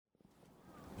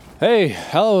Hey,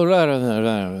 hello.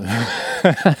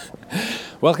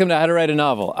 Welcome to How to Write a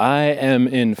Novel. I am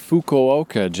in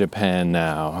Fukuoka, Japan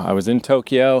now. I was in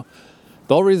Tokyo.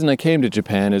 The whole reason I came to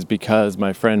Japan is because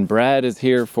my friend Brad is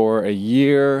here for a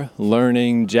year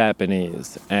learning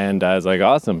Japanese. And I was like,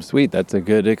 awesome, sweet, that's a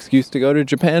good excuse to go to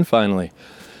Japan finally.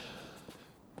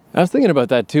 I was thinking about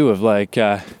that too, of like,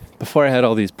 before I had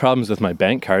all these problems with my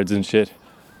bank cards and shit,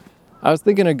 I was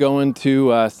thinking of going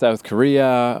to South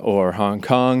Korea or Hong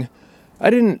Kong.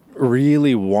 I didn't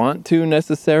really want to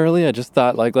necessarily. I just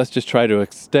thought, like, let's just try to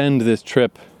extend this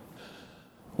trip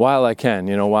while I can,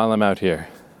 while I'm out here.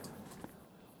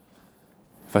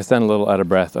 If I sound a little out of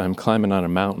breath, I'm climbing on a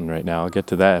mountain right now. I'll get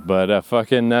to that. But I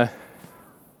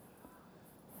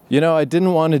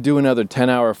didn't want to do another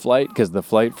 10-hour flight because the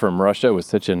flight from Russia was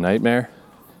such a nightmare.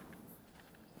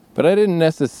 But I didn't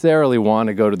necessarily want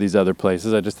to go to these other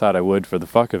places. I just thought I would for the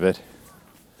fuck of it.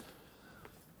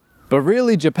 But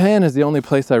really, Japan is the only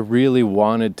place I really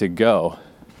wanted to go.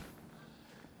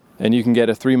 And you can get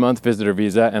a 3-month visitor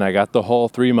visa, and I got the whole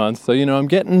 3 months. So, I'm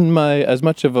getting as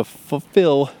much of a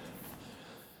fill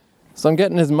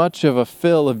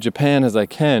of Japan as I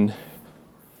can.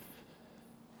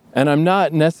 And I'm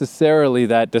not necessarily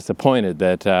that disappointed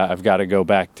that I've got to go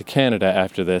back to Canada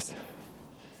after this.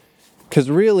 Because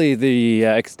really, the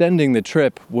extending the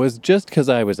trip was just because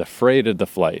I was afraid of the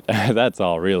flight. That's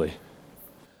all, really.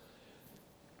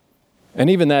 And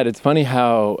even that, it's funny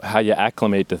how you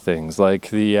acclimate to things. Like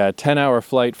the 10-hour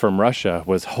flight from Russia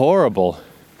was horrible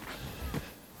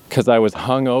because I was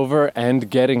hungover and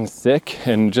getting sick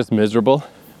and just miserable,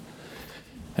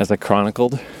 as I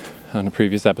chronicled on a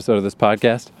previous episode of this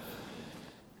podcast.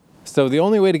 So the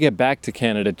only way to get back to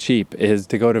Canada cheap is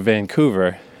to go to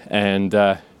Vancouver and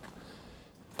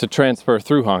to transfer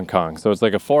through Hong Kong. So it's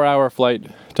like a 4-hour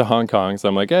flight to Hong Kong. So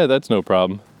I'm like, that's no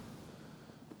problem.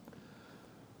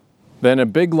 Then a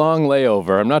big long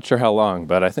layover. I'm not sure how long,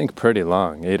 but I think pretty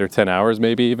long, 8 or 10 hours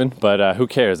maybe even. But who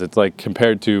cares? It's like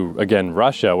compared to, again,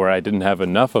 Russia, where I didn't have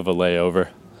enough of a layover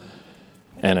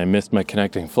and I missed my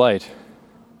connecting flight.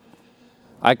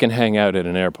 I can hang out at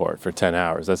an airport for 10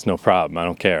 hours. That's no problem. I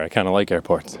don't care. I kind of like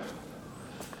airports.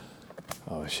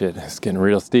 Oh shit, it's getting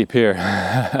real steep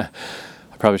here.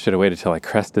 Probably should have waited till I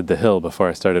crested the hill before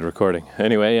I started recording.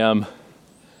 Anyway,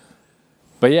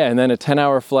 but yeah, and then a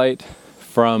 10-hour flight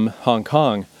from Hong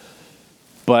Kong.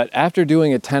 But after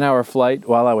doing a 10-hour flight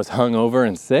while I was hungover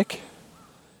and sick,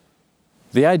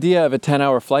 the idea of a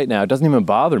 10-hour flight now doesn't even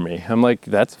bother me. I'm like,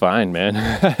 that's fine, man.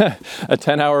 A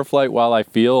 10-hour flight while I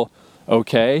feel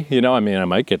okay. I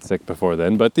might get sick before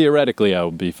then, but theoretically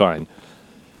I'll be fine.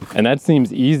 And that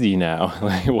seems easy now.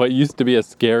 Like what used to be a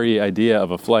scary idea of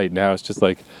a flight, now it's just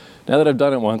like, now that I've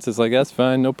done it once, it's like, that's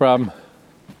fine, no problem.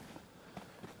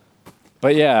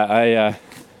 But yeah,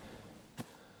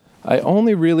 I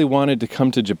only really wanted to come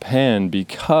to Japan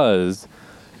because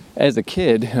as a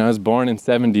kid, and I was born in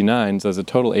 79, so I was a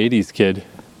total 80s kid,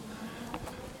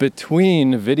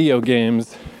 between video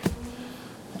games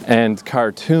and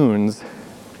cartoons,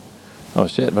 oh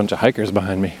shit, a bunch of hikers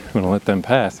behind me, I'm gonna let them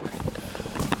pass.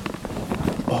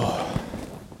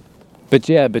 But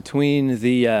yeah, between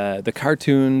the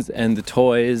cartoons and the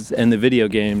toys and the video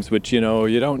games, which, you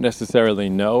don't necessarily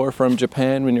know are from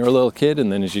Japan when you're a little kid, and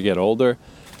then as you get older,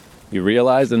 you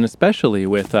realize, and especially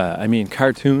with,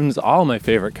 cartoons, all my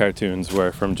favorite cartoons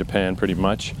were from Japan pretty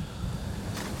much,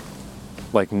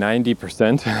 like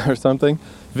 90% or something.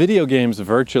 Video games,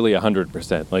 virtually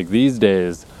 100%. Like these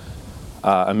days,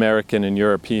 American and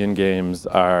European games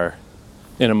are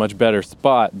in a much better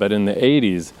spot, but in the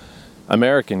 80s,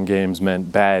 American games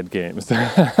meant bad games.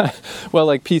 Well,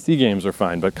 like PC games were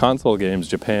fine, but console games,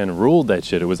 Japan ruled that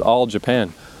shit. It was all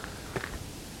Japan.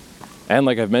 And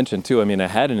like I've mentioned too, I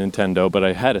had a Nintendo, but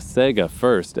I had a Sega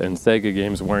first, and Sega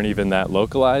games weren't even that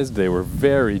localized. They were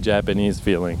very Japanese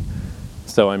feeling.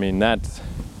 So, that's,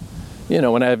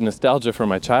 when I have nostalgia for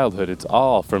my childhood, it's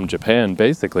all from Japan,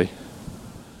 basically.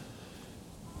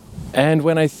 And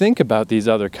when I think about these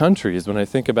other countries, when I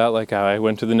think about like how I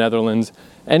went to the Netherlands,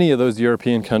 any of those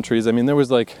European countries, there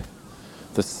was like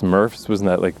the Smurfs, wasn't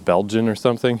that like Belgian or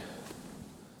something?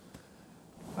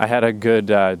 I had a good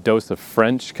dose of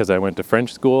French because I went to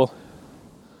French school.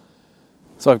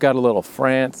 So I've got a little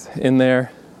France in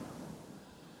there.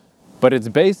 But it's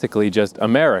basically just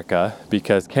America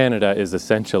because Canada is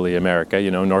essentially America,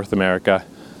 North America.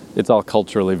 It's all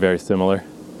culturally very similar.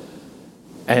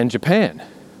 And Japan.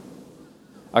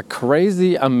 A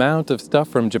crazy amount of stuff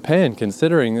from Japan,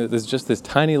 considering that there's just this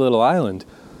tiny little island.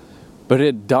 But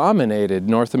it dominated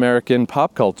North American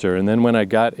pop culture. And then when I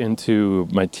got into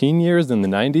my teen years in the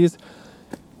 90s,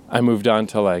 I moved on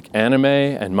to like anime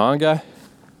and manga.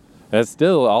 That's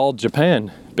still all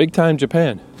Japan, big time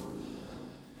Japan.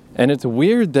 And it's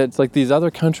weird that it's like these other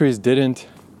countries it's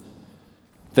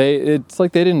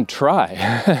like they didn't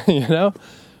try, you know?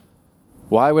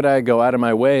 Why would I go out of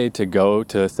my way to go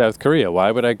to South Korea?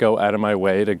 Why would I go out of my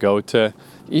way to go to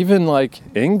even like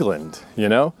England, you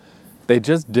know? They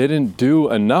just didn't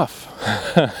do enough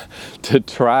to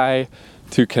try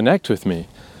to connect with me.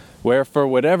 Where for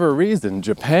whatever reason,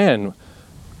 Japan,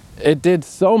 it did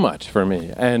so much for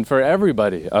me and for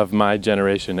everybody of my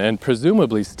generation, and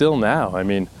presumably still now. I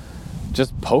mean,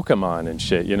 just Pokemon and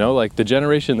shit, you know? Like the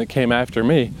generation that came after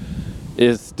me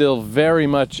is still very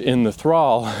much in the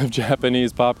thrall of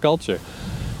Japanese pop culture.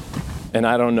 And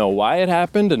I don't know why it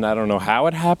happened, and I don't know how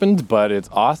it happened, but it's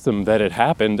awesome that it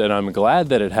happened, and I'm glad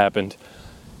that it happened.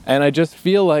 And I just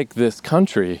feel like this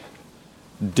country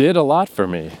did a lot for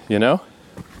me, you know?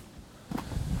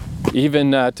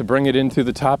 Even to bring it into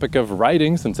the topic of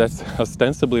writing, since that's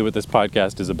ostensibly what this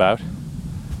podcast is about.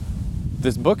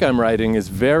 This book I'm writing is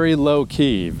very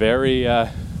low-key, very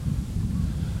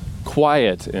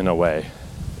quiet in a way.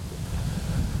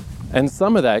 And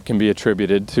some of that can be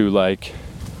attributed to like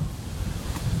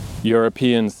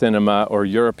European cinema or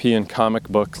European comic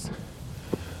books,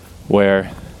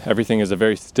 where everything is a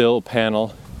very still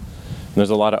panel and there's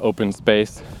a lot of open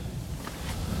space.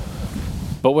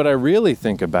 But what I really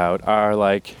think about are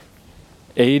like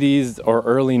 80s or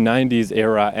early 90s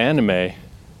era anime.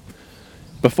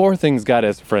 Before things got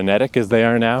as frenetic as they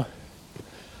are now,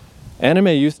 anime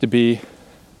used to be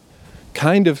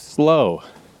kind of slow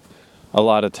a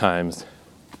lot of times.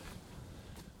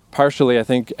 Partially, I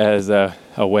think, as a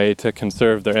way to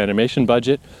conserve their animation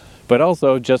budget, but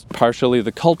also just partially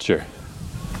the culture.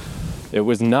 It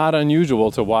was not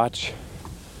unusual to watch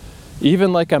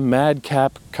even like a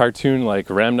madcap cartoon like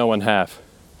Ramno 1/2.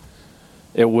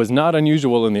 It was not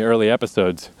unusual in the early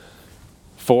episodes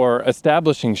for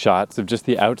establishing shots of just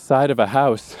the outside of a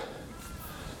house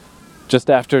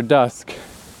just after dusk,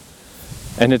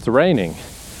 and it's raining,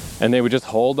 and they would just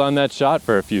hold on that shot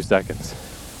for a few seconds.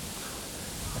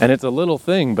 And it's a little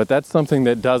thing, but that's something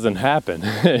that doesn't happen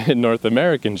in North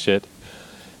American shit,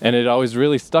 and it always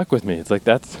really stuck with me. It's like,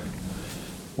 that's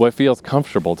what feels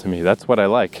comfortable to me. That's what I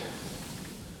like.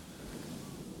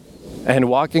 And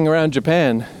walking around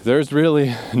Japan, there's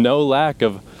really no lack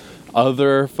of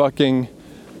other fucking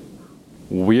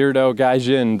weirdo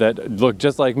gaijin that look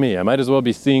just like me. I might as well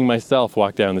be seeing myself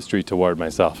walk down the street toward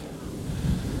myself.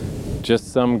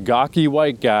 Just some gawky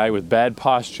white guy with bad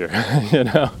posture, you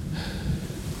know?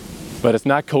 But it's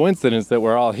not coincidence that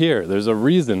we're all here. There's a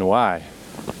reason why.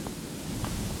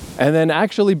 And then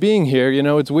actually being here, you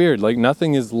know, it's weird. Like,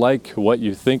 nothing is like what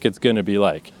you think it's gonna be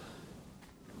like.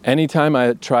 Anytime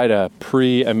I try to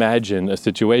pre-imagine a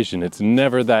situation, it's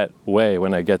never that way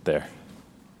when I get there.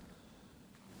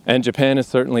 And Japan is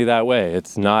certainly that way.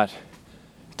 It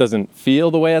doesn't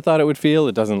feel the way I thought it would feel.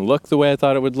 It doesn't look the way I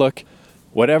thought it would look.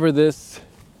 Whatever this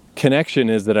connection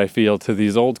is that I feel to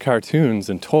these old cartoons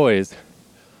and toys,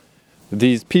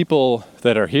 these people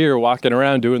that are here walking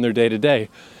around doing their day-to-day,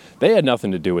 they had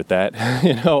nothing to do with that,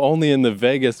 you know, only in the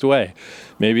vaguest way.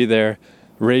 Maybe they're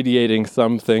radiating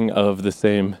something of the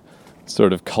same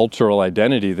sort of cultural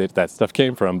identity that stuff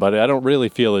came from, but I don't really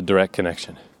feel a direct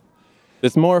connection.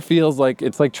 This more feels like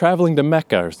it's like traveling to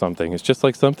Mecca or something. It's just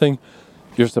like something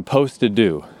you're supposed to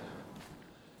do.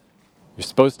 You're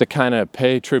supposed to kind of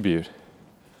pay tribute.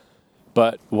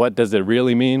 But what does it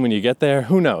really mean when you get there?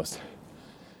 Who knows?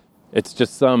 It's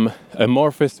just some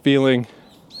amorphous feeling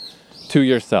to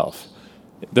yourself.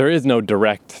 There is no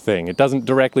direct thing. It doesn't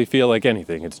directly feel like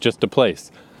anything. It's just a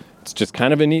place. It's just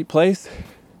kind of a neat place.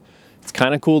 It's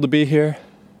kind of cool to be here.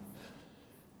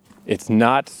 It's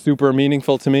not super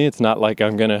meaningful to me. It's not like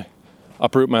I'm gonna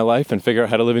uproot my life and figure out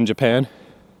how to live in Japan.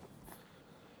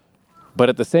 But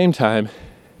at the same time,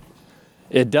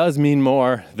 it does mean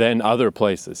more than other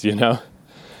places, you know?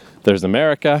 There's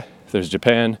America, there's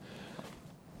Japan,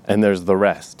 and there's the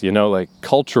rest, you know? Like,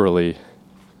 culturally,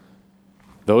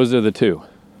 those are the two.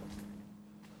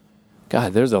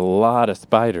 God, there's a lot of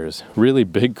spiders, really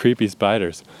big, creepy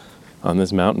spiders on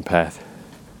this mountain path.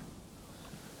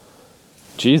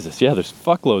 Jesus, yeah, there's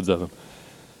fuckloads of them.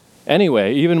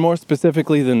 Anyway, even more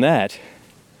specifically than that,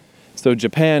 so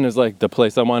Japan is like the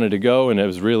place I wanted to go, and it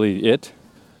was really it.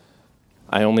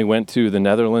 I only went to the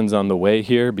Netherlands on the way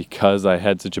here because I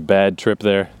had such a bad trip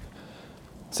there,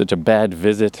 such a bad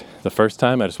visit the first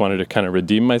time. I just wanted to kind of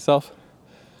redeem myself.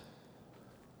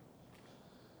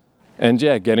 And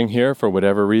yeah, getting here for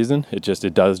whatever reason, it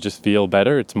does just feel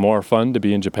better. It's more fun to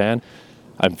be in Japan.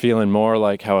 I'm feeling more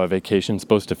like how a vacation's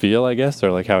supposed to feel, I guess,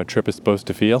 or like how a trip is supposed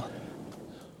to feel.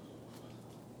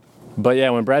 But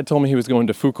yeah, when Brad told me he was going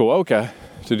to Fukuoka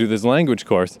to do this language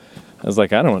course, I was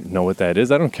like, I don't know what that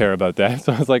is. I don't care about that.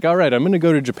 So I was like, all right, I'm going to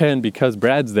go to Japan because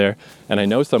Brad's there and I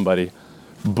know somebody.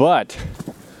 But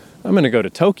I'm going to go to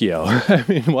Tokyo. I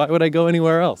mean, why would I go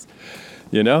anywhere else?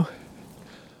 You know?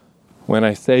 When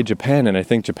I say Japan and I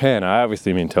think Japan, I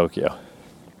obviously mean Tokyo.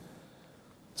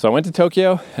 So I went to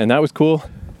Tokyo and that was cool.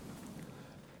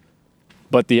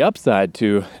 But the upside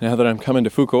to, now that I'm coming to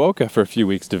Fukuoka for a few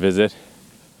weeks to visit,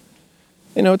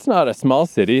 you know, it's not a small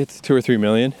city. It's 2 or 3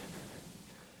 million.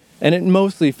 And it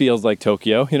mostly feels like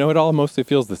Tokyo. You know, it all mostly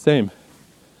feels the same.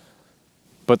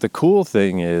 But the cool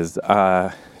thing is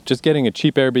just getting a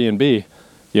cheap Airbnb,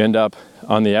 you end up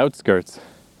on the outskirts.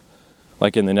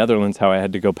 Like in the Netherlands, how I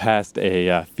had to go past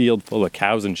a field full of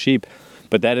cows and sheep.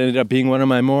 But that ended up being one of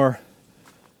my more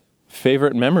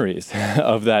favorite memories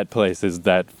of that place, is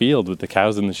that field with the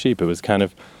cows and the sheep. It was kind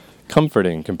of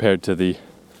comforting compared to the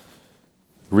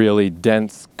really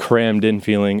dense, crammed in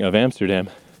feeling of Amsterdam.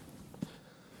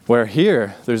 Where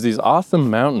here, there's these awesome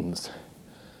mountains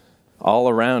all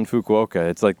around Fukuoka.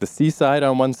 It's like the seaside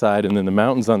on one side and then the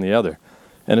mountains on the other.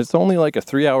 And it's only like a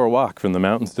 3-hour walk from the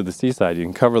mountains to the seaside. You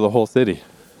can cover the whole city.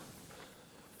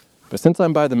 But since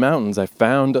I'm by the mountains, I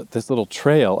found this little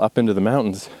trail up into the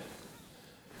mountains.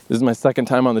 This is my second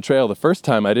time on the trail. The first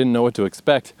time I didn't know what to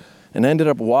expect and ended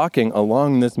up walking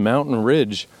along this mountain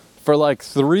ridge for like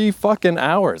 3 fucking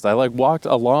hours. I like walked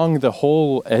along the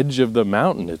whole edge of the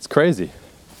mountain. It's crazy.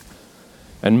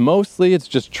 And mostly it's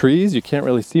just trees. You can't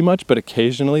really see much, but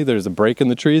occasionally there's a break in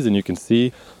the trees and you can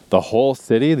see the whole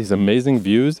city, these amazing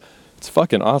views. It's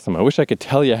fucking awesome. I wish I could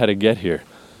tell you how to get here.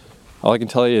 All I can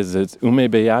tell you is it's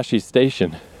Umebayashi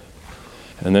Station.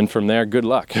 And then from there, good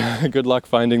luck. Good luck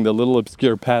finding the little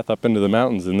obscure path up into the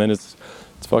mountains, and then it's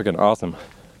fucking awesome.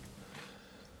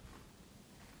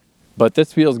 But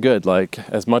this feels good. Like,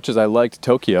 as much as I liked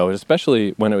Tokyo,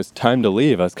 especially when it was time to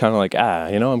leave, I was kind of like,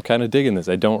 I'm kind of digging this.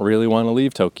 I don't really want to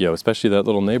leave Tokyo, especially that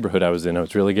little neighborhood I was in. I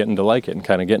was really getting to like it and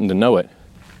kind of getting to know it.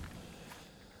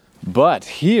 But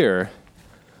here,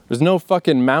 there's no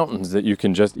fucking mountains that you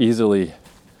can just easily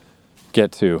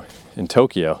get to in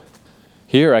Tokyo.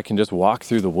 Here, I can just walk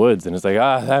through the woods and it's like,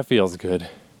 that feels good.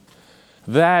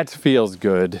 That feels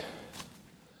good.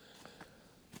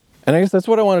 And I guess that's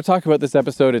what I want to talk about this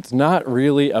episode. It's not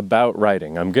really about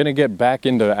writing. I'm going to get back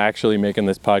into actually making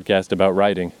this podcast about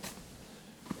writing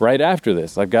right after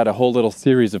this. I've got a whole little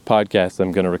series of podcasts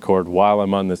I'm going to record while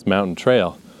I'm on this mountain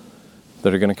trail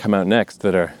that are going to come out next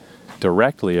that are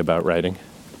directly about writing.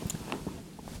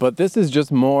 But this is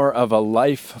just more of a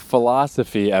life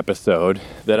philosophy episode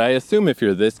that I assume if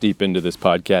you're this deep into this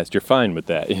podcast, you're fine with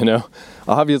that, you know?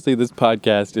 Obviously, this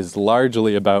podcast is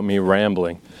largely about me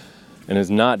rambling and is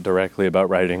not directly about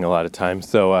writing a lot of times.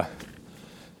 So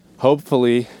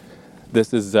hopefully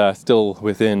this is still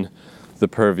within the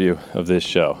purview of this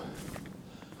show.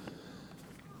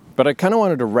 But I kind of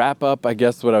wanted to wrap up, I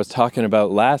guess, what I was talking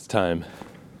about last time,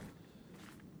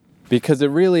 because it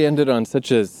really ended on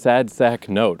such a sad sack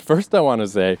note. First, I want to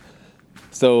say,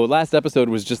 so last episode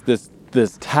was just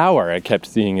this tower I kept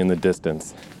seeing in the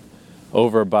distance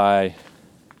over by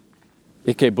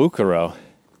Ikebukuro.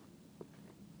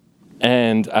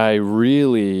 And I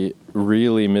really,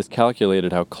 really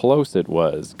miscalculated how close it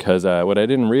was, because what I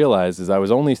didn't realize is I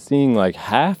was only seeing like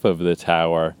half of the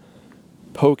tower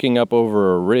poking up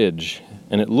over a ridge,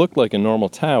 and it looked like a normal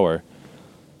tower.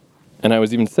 And I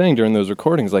was even saying during those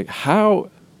recordings, like,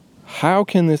 how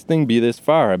can this thing be this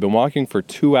far? I've been walking for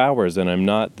 2 hours and I'm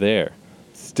not there.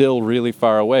 Still really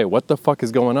far away. What the fuck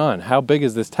is going on? How big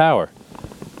is this tower?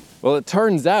 Well, it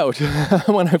turns out,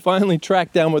 when I finally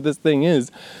tracked down what this thing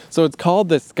is, so it's called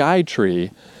the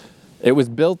Skytree. It was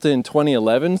built in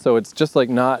 2011, so it's just like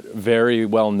not very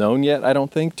well known yet, I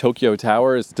don't think. Tokyo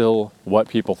Tower is still what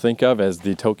people think of as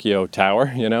the Tokyo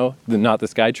Tower, you know, not the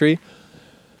Skytree.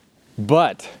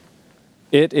 But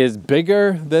it is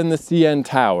bigger than the CN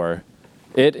Tower.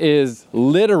 It is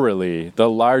literally the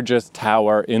largest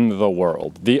tower in the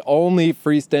world. The only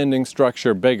freestanding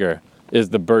structure bigger is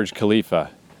the Burj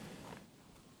Khalifa,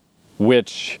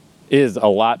 which is a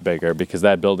lot bigger because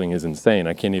that building is insane.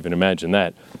 I can't even imagine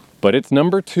that. But it's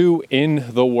number 2 in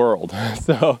the world.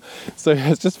 So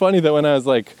it's just funny that when I was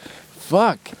like,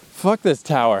 fuck this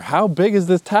tower. How big is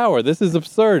this tower? This is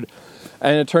absurd.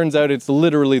 And it turns out it's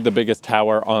literally the biggest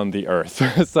tower on the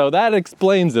earth. So that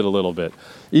explains it a little bit.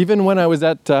 Even when I was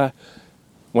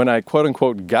when I quote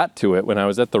unquote got to it, when I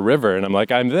was at the river and I'm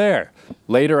like, I'm there.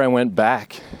 Later I went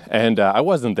back and I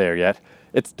wasn't there yet.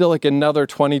 It's still like another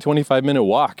 20-25 minute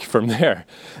walk from there.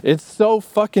 It's so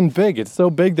fucking big. It's so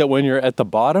big that when you're at the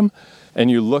bottom and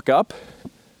you look up,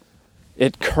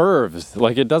 it curves,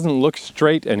 like it doesn't look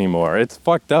straight anymore. It's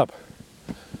fucked up.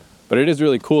 But it is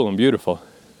really cool and beautiful.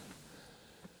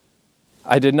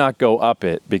 I did not go up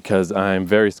it because I'm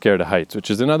very scared of heights,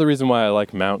 which is another reason why I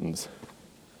like mountains.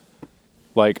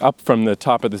 Like up from the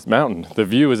top of this mountain, the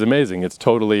view is amazing. It's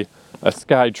totally a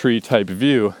sky tree type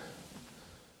view.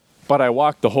 But I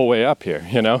walked the whole way up here,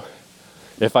 you know?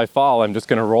 If I fall, I'm just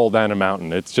gonna roll down a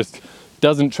mountain. It just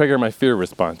doesn't trigger my fear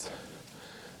response.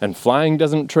 And flying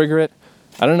doesn't trigger it.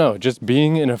 I don't know, just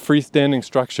being in a freestanding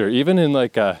structure, even in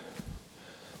like the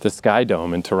Sky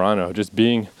Dome in Toronto, just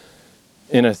being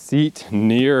in a seat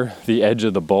near the edge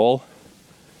of the bowl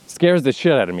scares the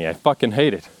shit out of me. I fucking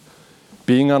hate it.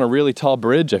 Being on a really tall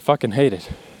bridge, I fucking hate it.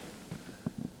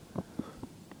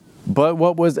 But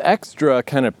what was extra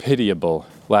kind of pitiable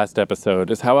last episode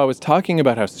is how I was talking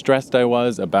about how stressed I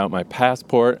was about my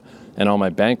passport and all my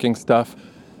banking stuff,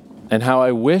 and how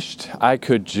I wished I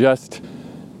could just,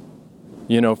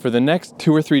 for the next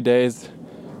 2 or 3 days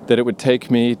that it would take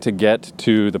me to get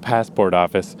to the passport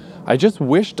office, I just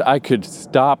wished I could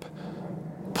stop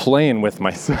playing with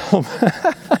myself.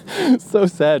 So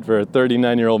sad for a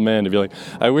 39-year-old man to be like,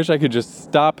 I wish I could just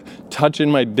stop touching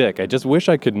my dick. I just wish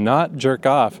I could not jerk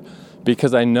off,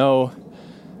 because I know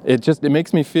it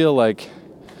makes me feel like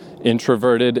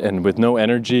introverted and with no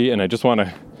energy, and I just want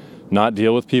to not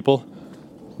deal with people.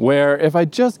 Where if I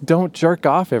just don't jerk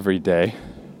off every day,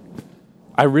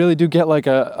 I really do get like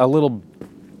a little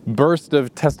burst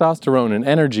of testosterone and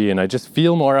energy, and I just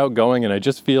feel more outgoing, and I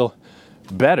just feel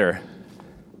better.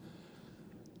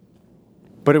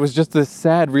 But it was just this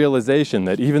sad realization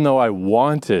that even though I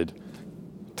wanted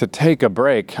to take a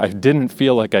break, I didn't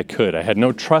feel like I could. I had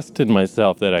no trust in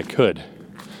myself that I could.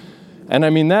 And I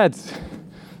mean, that's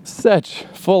such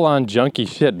full-on junkie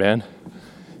shit, man.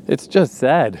 It's just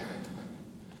sad.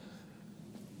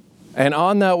 And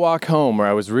on that walk home, where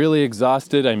I was really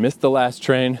exhausted, I missed the last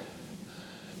train.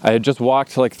 I had just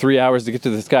walked like 3 hours to get to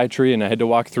the Sky Tree, and I had to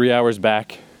walk 3 hours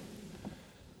back.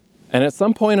 And at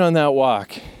some point on that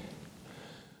walk,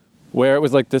 where it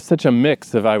was like this such a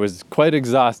mix of I was quite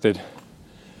exhausted,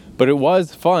 but it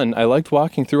was fun. I liked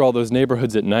walking through all those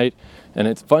neighborhoods at night, and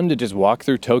it's fun to just walk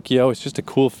through Tokyo. It's just a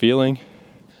cool feeling.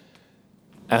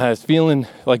 And I was feeling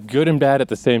like good and bad at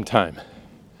the same time.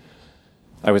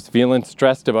 I was feeling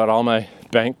stressed about all my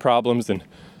bank problems and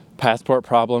passport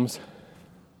problems.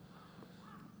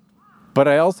 But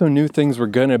I also knew things were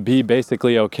gonna be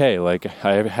basically okay. Like,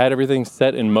 I had everything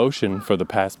set in motion for the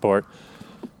passport.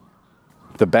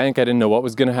 The bank, I didn't know what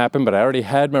was gonna happen, but I already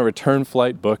had my return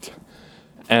flight booked,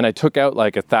 and I took out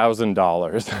like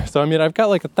 $1,000. So I mean, I've got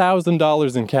like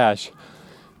 $1,000 in cash.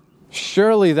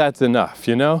 Surely that's enough,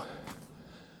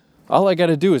 All I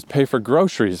gotta do is pay for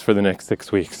groceries for the next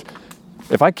 6 weeks.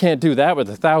 If I can't do that with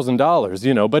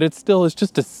 $1,000, but it's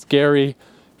just a scary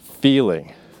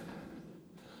feeling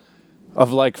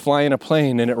of like flying a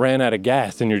plane and it ran out of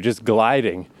gas and you're just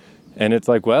gliding. And it's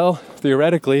like, well,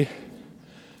 theoretically,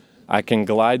 I can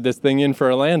glide this thing in for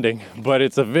a landing, but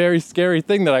it's a very scary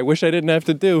thing that I wish I didn't have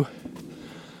to do.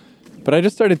 But I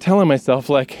just started telling myself,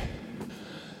 like,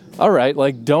 all right,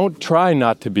 like, don't try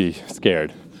not to be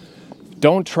scared.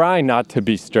 Don't try not to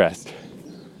be stressed.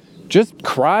 Just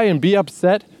cry and be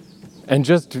upset and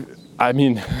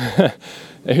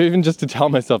even just to tell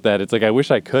myself that, it's like, I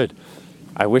wish I could.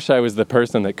 I wish I was the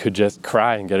person that could just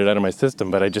cry and get it out of my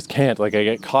system, but I just can't. Like, I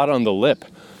get caught on the lip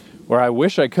where I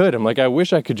wish I could. I'm like, I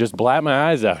wish I could just blab my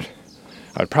eyes out.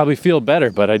 I'd probably feel better,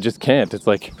 but I just can't. It's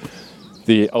like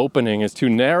the opening is too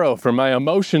narrow for my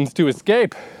emotions to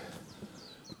escape.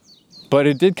 But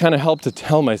it did kind of help to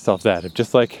tell myself that. Of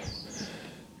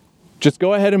just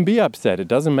go ahead and be upset. It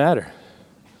doesn't matter.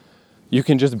 You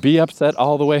can just be upset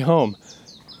all the way home.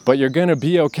 But you're going to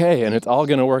be okay, and it's all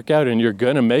going to work out, and you're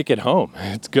going to make it home.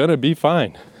 It's going to be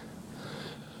fine.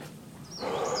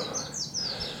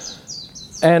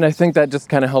 And I think that just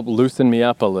kind of helped loosen me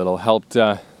up a little, helped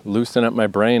loosen up my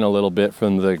brain a little bit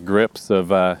from the grips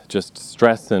of just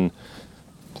stress and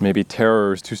maybe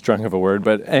terror is too strong of a word,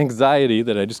 but anxiety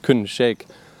that I just couldn't shake.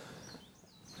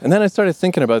 And then I started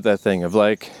thinking about that thing of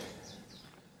like,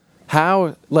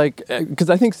 how, like,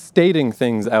 because I think stating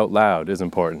things out loud is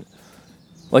important.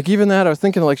 Like, even that, I was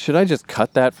thinking, like, should I just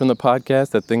cut that from the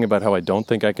podcast? That thing about how I don't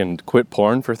think I can quit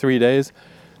porn for 3 days?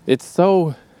 It's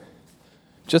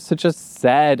just such a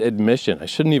sad admission. I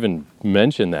shouldn't even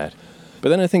mention that. But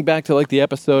then I think back to, like, the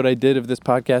episode I did of this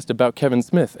podcast about Kevin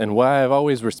Smith, and why I've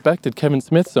always respected Kevin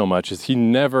Smith so much is he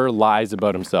never lies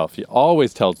about himself. He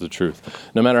always tells the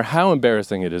truth, no matter how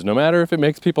embarrassing it is, no matter if it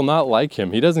makes people not like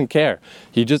him. He doesn't care.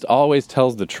 He just always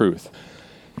tells the truth.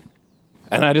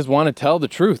 And I just want to tell the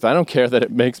truth. I don't care that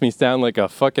it makes me sound like a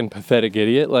fucking pathetic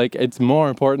idiot. Like, it's more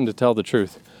important to tell the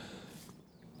truth.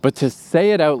 But to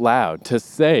say it out loud,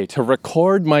 to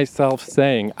record myself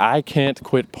saying, I can't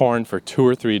quit porn for 2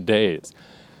 or 3 days.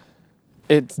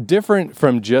 It's different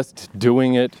from just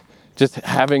doing it, just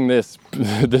having this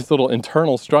little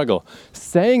internal struggle.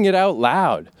 Saying it out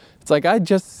loud. It's like, I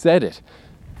just said it.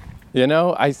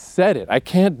 I said it. I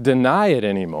can't deny it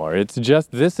anymore. It's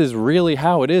just, this is really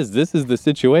how it is. This is the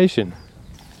situation.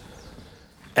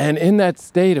 And in that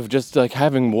state of just like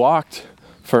having walked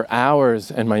for hours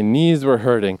and my knees were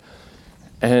hurting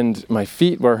and my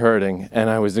feet were hurting and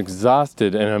I was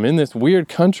exhausted and I'm in this weird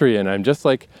country and I'm just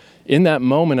like, in that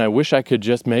moment, I wish I could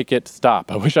just make it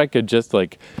stop. I wish I could just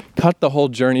like cut the whole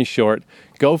journey short,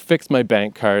 go fix my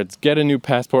bank cards, get a new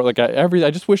passport. Like I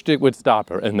just wished it would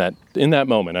stop in that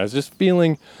moment. I was just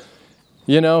feeling,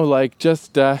 like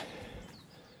just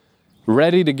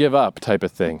ready to give up type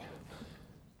of thing.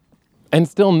 And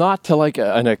still not to like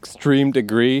an extreme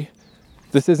degree.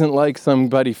 This isn't like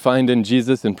somebody finding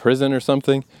Jesus in prison or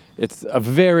something. It's a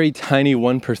very tiny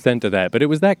 1% of that, but it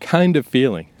was that kind of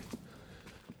feeling.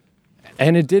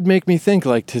 And it did make me think,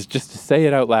 like, to say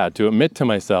it out loud, to admit to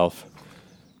myself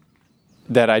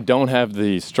that I don't have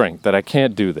the strength, that I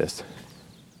can't do this.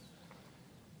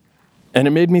 And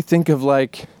it made me think of,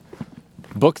 like,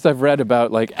 books I've read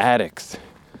about, like, addicts.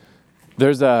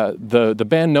 There's the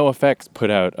band NoFX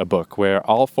put out a book where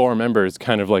all 4 members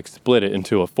kind of, like, split it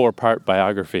into a 4-part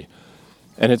biography.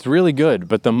 And it's really good,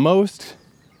 but the most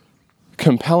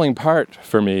compelling part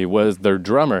for me was their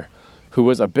drummer, who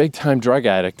was a big-time drug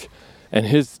addict, and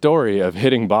his story of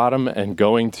hitting bottom and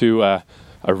going to a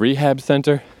rehab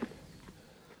center.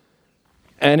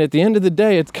 And at the end of the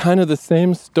day, it's kind of the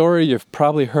same story you've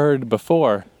probably heard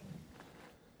before.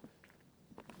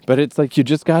 But it's like you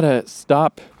just gotta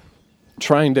stop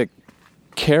trying to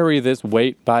carry this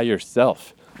weight by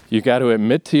yourself. You gotta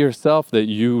admit to yourself that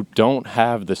you don't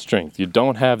have the strength. You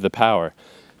don't have the power.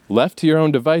 Left to your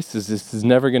own devices, this is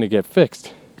never gonna get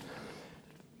fixed.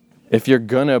 If you're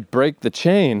gonna break the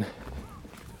chain,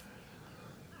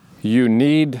 you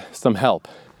need some help.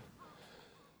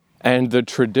 And the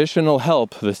traditional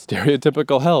help, the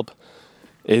stereotypical help,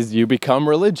 is you become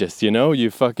religious, You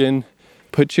fucking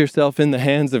put yourself in the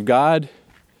hands of God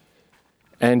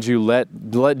and you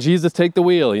let Jesus take the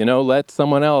wheel, Let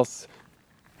someone else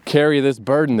carry this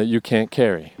burden that you can't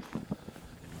carry.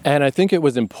 And I think it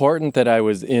was important that I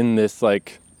was in this,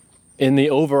 like, in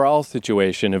the overall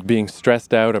situation of being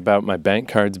stressed out about my bank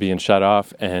cards being shut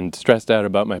off and stressed out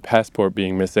about my passport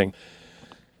being missing,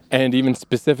 and even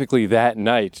specifically that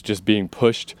night just being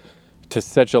pushed to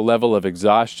such a level of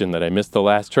exhaustion that I missed the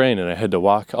last train and I had to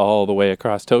walk all the way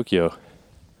across Tokyo.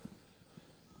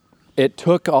 It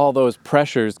took all those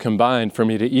pressures combined for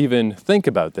me to even think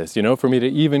about this, for me to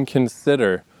even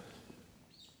consider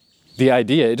the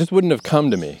idea. It just wouldn't have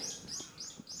come to me.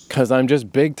 Because I'm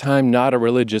just big time not a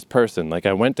religious person. Like,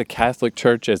 I went to Catholic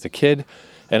church as a kid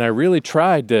and I really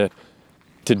tried to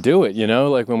do it,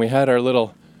 Like when we had our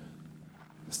little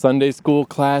Sunday school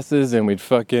classes and we'd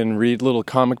fucking read little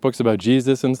comic books about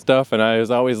Jesus and stuff, and I was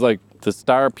always like the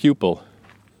star pupil.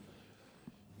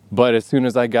 But as soon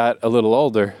as I got a little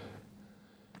older,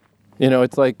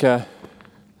 it's like,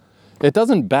 it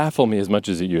doesn't baffle me as much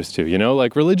as it used to,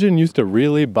 Like religion used to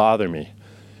really bother me.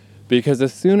 Because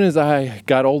as soon as I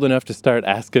got old enough to start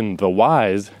asking the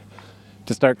whys,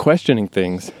 to start questioning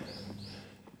things,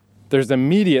 there's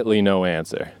immediately no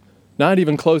answer. Not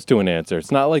even close to an answer.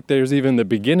 It's not like there's even the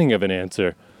beginning of an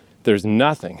answer. There's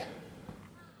nothing.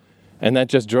 And that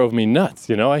just drove me nuts.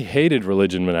 I hated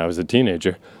religion when I was a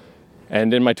teenager.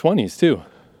 And in my 20s too.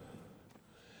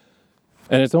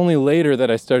 And it's only later that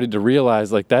I started to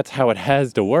realize, like, that's how it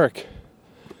has to work.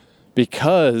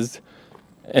 Because,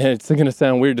 and it's going to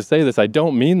sound weird to say this, I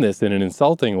don't mean this in an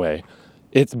insulting way.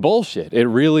 It's bullshit. It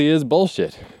really is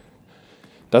bullshit.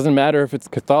 Doesn't matter if it's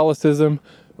Catholicism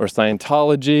or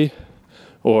Scientology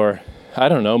or, I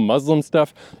don't know, Muslim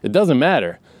stuff. It doesn't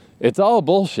matter. It's all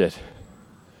bullshit.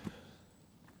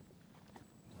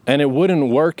 And it wouldn't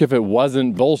work if it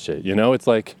wasn't bullshit. It's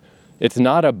like, it's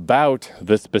not about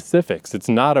the specifics. It's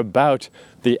not about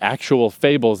the actual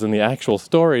fables and the actual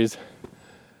stories.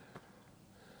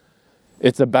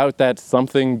 It's about that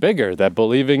something bigger, that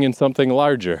believing in something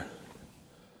larger.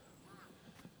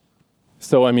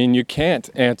 So, you can't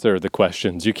answer the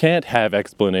questions. You can't have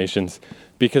explanations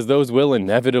because those will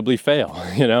inevitably fail,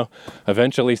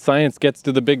 Eventually science gets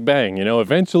to the Big Bang,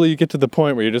 Eventually you get to the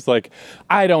point where you're just like,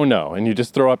 I don't know, and you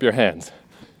just throw up your hands.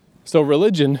 So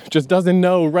religion just doesn't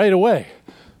know right away.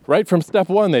 Right from step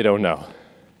one, they don't know.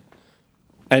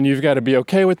 And you've got to be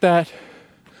okay with that.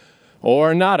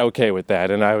 or not okay with that,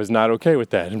 and I was not okay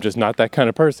with that. I'm just not that kind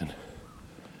of person.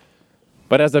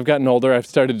 But as I've gotten older, I've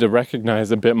started to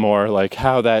recognize a bit more like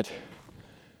how that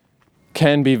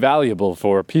can be valuable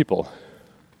for people.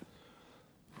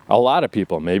 A lot of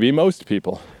people, maybe most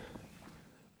people.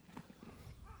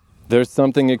 There's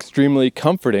something extremely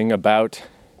comforting about,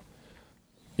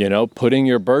 putting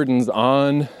your burdens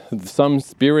on some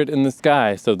spirit in the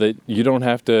sky so that you don't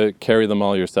have to carry them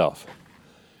all yourself.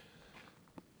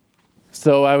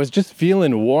 So I was just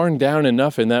feeling worn down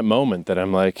enough in that moment that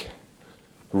I'm like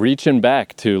reaching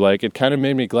back to it kind of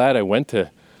made me glad I went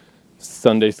to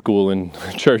Sunday school and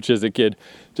church as a kid,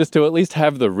 just to at least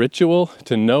have the ritual,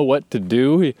 to know what to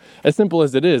do, as simple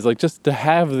as it is, just to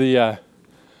have the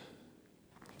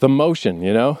motion,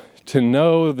 to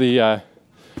know the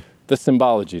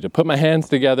symbology, to put my hands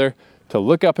together, to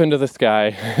look up into the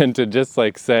sky and to just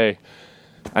say,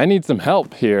 I need some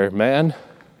help here, man.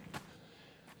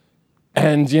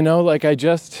 And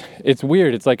it's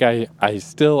weird. It's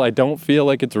I don't feel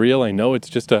like it's real. I know it's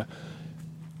just a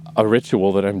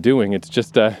ritual that I'm doing. It's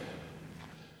just there's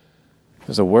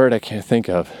a word I can't think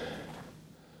of.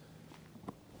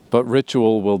 But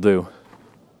ritual will do.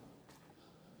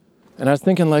 And I was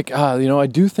thinking I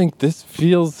do think this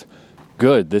feels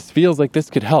good. This feels like this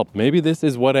could help. Maybe this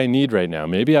is what I need right now.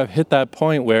 Maybe I've hit that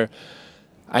point where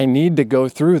I need to go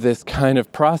through this kind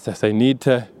of process. I need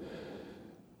to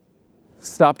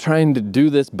stop trying to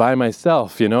do this by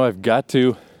myself. I've got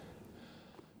to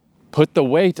put the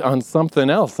weight on something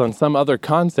else, on some other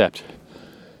concept.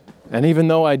 And even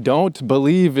though I don't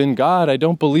believe in God, I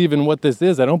don't believe in what this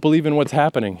is, I don't believe in what's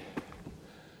happening.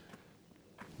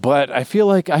 But I feel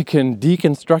like I can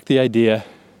deconstruct the idea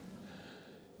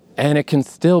and it can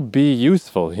still be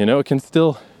useful.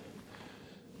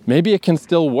 Maybe it can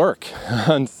still work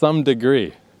on some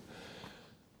degree.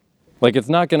 It's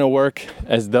not going to work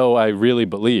as though I really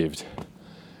believed.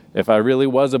 If I really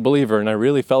was a believer and I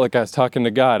really felt like I was talking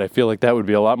to God, I feel like that would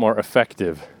be a lot more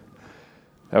effective.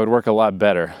 That would work a lot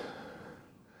better.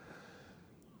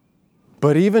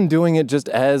 But even doing it just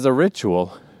as a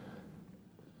ritual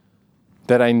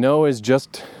that I know is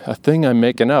just a thing I'm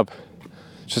making up,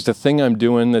 it's just a thing I'm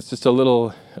doing that's just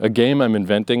a game I'm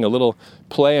inventing, a little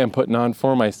play I'm putting on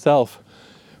for myself,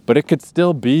 but it could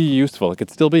still be useful. It could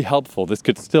still be helpful. This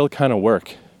could still kind of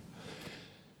work.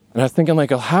 And I was thinking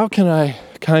how can I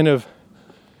kind of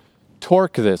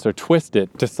torque this or twist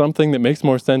it to something that makes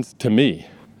more sense to me?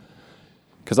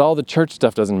 Because all the church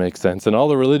stuff doesn't make sense and all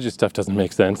the religious stuff doesn't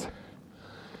make sense.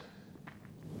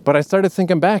 But I started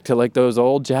thinking back to those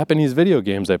old Japanese video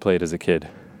games I played as a kid.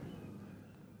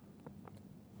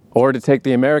 Or to take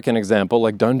the American example,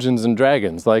 Dungeons and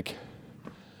Dragons. I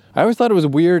always thought it was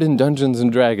weird in Dungeons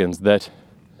and Dragons that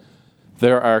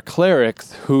there are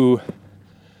clerics who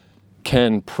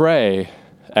can pray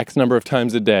X number of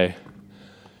times a day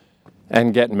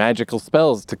and get magical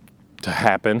spells to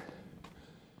happen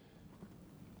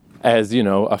as,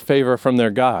 a favor from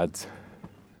their gods.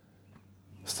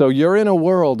 So you're in a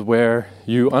world where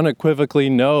you unequivocally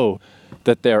know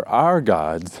that there are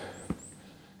gods.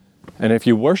 And if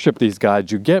you worship these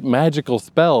gods, you get magical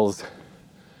spells.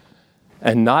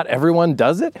 And not everyone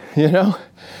does it,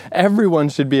 Everyone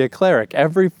should be a cleric.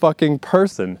 Every fucking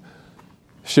person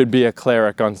should be a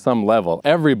cleric on some level.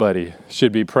 Everybody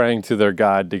should be praying to their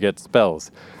God to get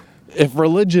spells. If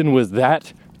religion was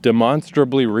that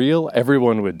demonstrably real,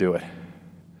 everyone would do it.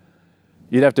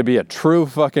 You'd have to be a true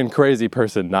fucking crazy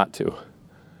person not to.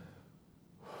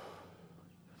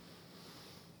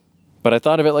 But I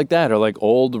thought of it like that, or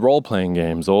old role-playing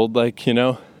games, old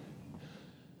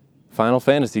Final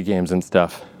Fantasy games and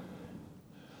stuff.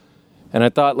 And I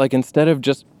thought instead of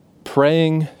just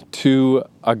praying to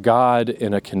a God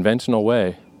in a conventional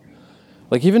way,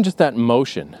 even just that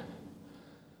motion,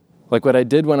 what I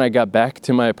did when I got back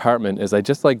to my apartment is I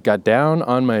just got down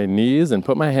on my knees and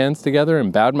put my hands together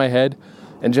and bowed my head,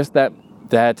 and just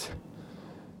that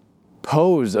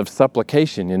pose of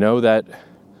supplication, that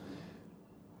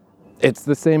it's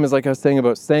the same as I was saying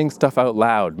about saying stuff out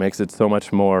loud makes it so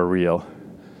much more real.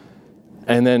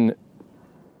 And then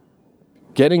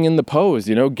getting in the pose,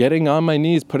 getting on my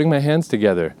knees, putting my hands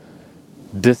together,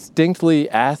 distinctly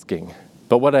asking.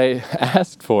 But what I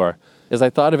asked for is I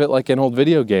thought of it like an old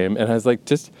video game, and I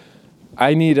was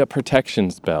I need a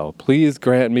protection spell. Please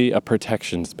grant me a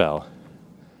protection spell.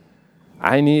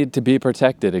 I need to be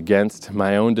protected against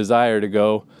my own desire to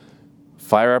go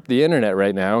fire up the internet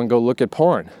right now and go look at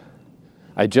porn.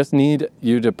 I just need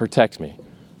you to protect me.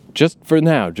 Just for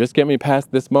now, just get me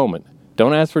past this moment.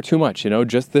 Don't ask for too much,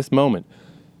 just this moment.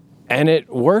 And it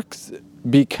works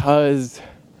because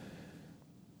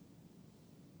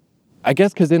I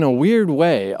guess because in a weird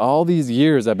way, all these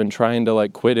years I've been trying to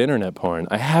like quit internet porn.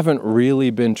 I haven't really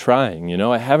been trying, you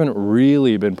know? I haven't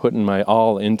really been putting my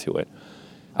all into it.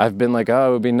 I've been like, oh,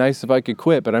 it would be nice if I could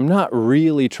quit, but I'm not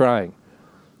really trying.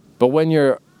 But when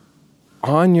you're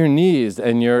on your knees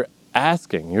and you're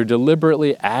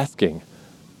deliberately asking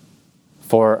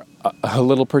for a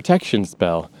little protection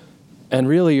spell, and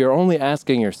really you're only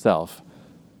asking yourself,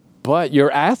 but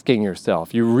you're asking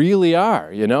yourself, you really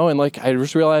are, you know? And like, I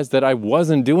just realized that I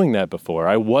wasn't doing that before.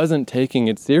 I wasn't taking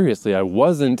it seriously. I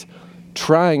wasn't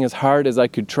trying as hard as I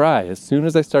could try. As soon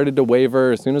as I started to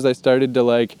waver, as soon as I started to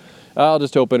like, I'll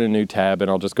just open a new tab and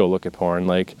I'll just go look at porn.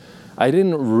 Like, I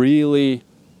didn't really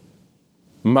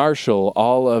marshal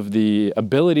all of the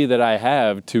ability that I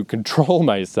have to control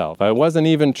myself. I wasn't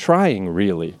even trying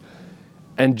really.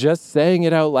 And just saying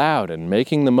it out loud and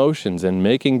making the motions and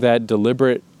making that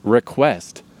deliberate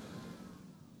request,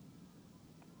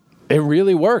 it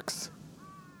really works.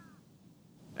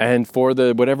 And for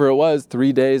the whatever it was,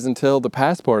 3 days until the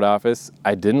passport office,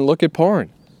 I didn't look at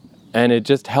porn. And it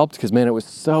just helped because, man, it was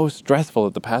so stressful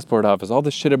at the passport office. All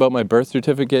this shit about my birth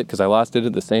certificate because I lost it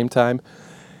at the same time.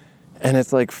 And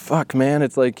it's like, fuck, man,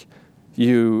 it's like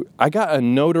I got a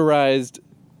notarized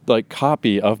like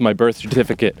copy of my birth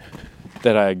certificate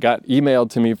that I got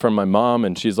emailed to me from my mom,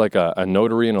 and she's like a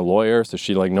notary and a lawyer, so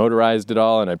she like notarized it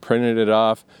all and I printed it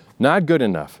off. Not good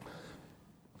enough.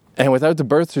 And without the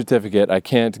birth certificate, I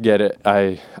can't get it.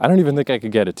 I don't even think I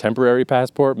could get a temporary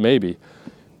passport, maybe.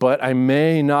 But I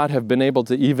may not have been able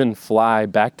to even fly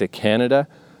back to Canada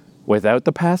without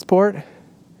the passport.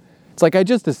 It's like I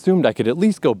just assumed I could at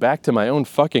least go back to my own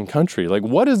fucking country. Like,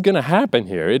 what is gonna happen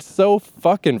here? It's so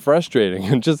fucking frustrating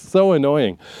and just so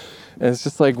annoying. And it's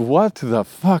just like, what the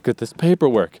fuck with this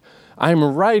paperwork?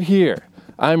 I'm right here.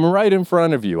 I'm right in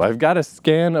front of you. I've got a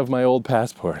scan of my old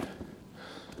passport.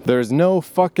 There's no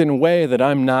fucking way that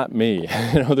I'm not me.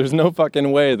 You know, there's no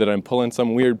fucking way that I'm pulling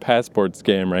some weird passport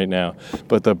scam right now.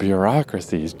 But the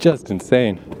bureaucracy is just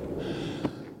insane.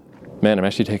 Man, I'm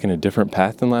actually taking a different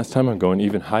path than last time. I'm going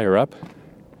even higher up.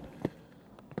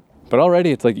 But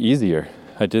already it's like easier.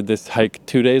 I did this hike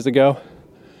 2 days ago.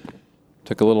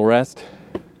 Took a little rest.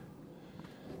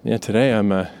 Yeah, today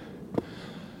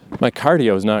my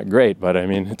cardio is not great, but I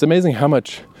mean, it's amazing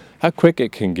how quick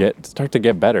it can start to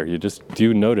get better. You just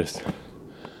do notice.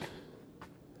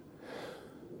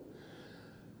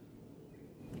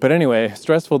 But anyway,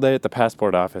 stressful day at the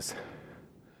passport office.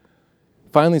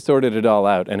 Finally sorted it all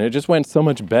out, and it just went so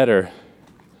much better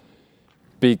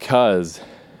because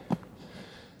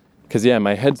yeah,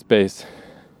 my headspace,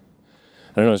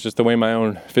 I don't know, it's just the way my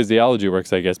own physiology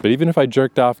works, I guess. But even if I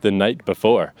jerked off the night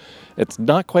before, it's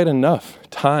not quite enough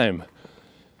time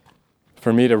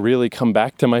for me to really come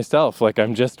back to myself. Like,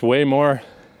 I'm just way more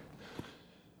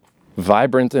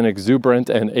vibrant and exuberant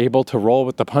and able to roll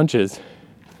with the punches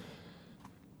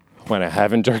when I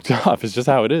haven't jerked off. It's just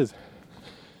how it is.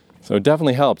 So it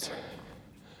definitely helped.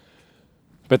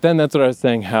 But then that's what I was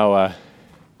saying, how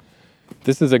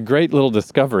this is a great little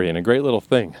discovery and a great little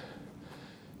thing.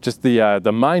 Just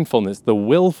the mindfulness, the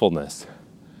willfulness.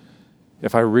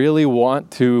 If I really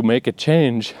want to make a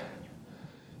change,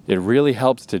 it really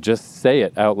helps to just say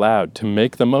it out loud, to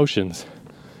make the motions,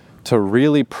 to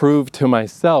really prove to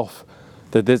myself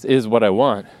that this is what I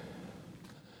want.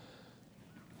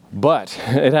 But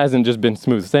it hasn't just been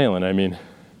smooth sailing. I mean,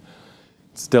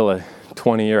 it's still a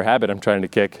 20-year habit I'm trying to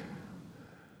kick.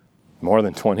 More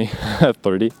than 20,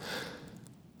 30.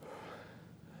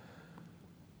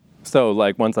 So,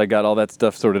 like, once I got all that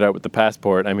stuff sorted out with the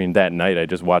passport, I mean, that night I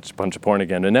just watched a bunch of porn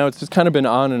again. And now it's just kind of been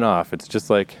on and off. It's just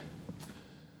like,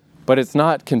 but it's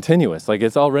not continuous. Like,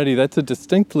 that's a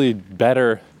distinctly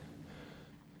better,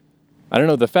 I don't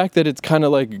know, the fact that it's kind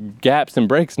of like gaps and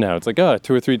breaks now. It's like,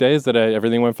 2 or 3 days that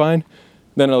everything went fine.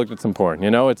 Then I looked at some porn,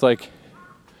 you know? It's like,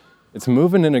 it's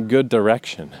moving in a good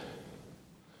direction.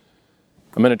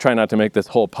 I'm going to try not to make this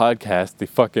whole podcast the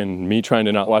fucking me trying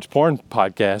to not watch porn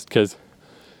podcast, because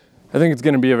I think it's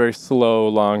going to be a very slow,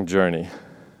 long journey.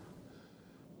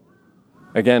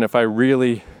 Again, if I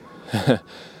really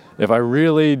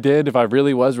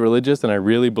was religious and I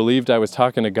really believed I was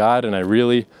talking to God, and I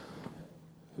really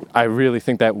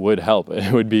think that would help.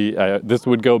 It would be, this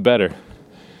would go better.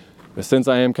 But since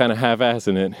I am kind of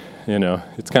half-assing it, you know,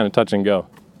 it's kind of touch and go.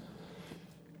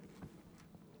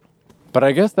 But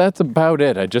I guess that's about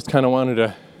it. I just kind of wanted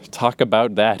to talk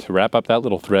about that, wrap up that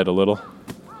little thread a little.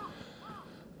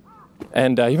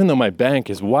 And even though my bank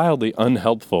is wildly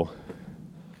unhelpful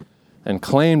and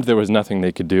claimed there was nothing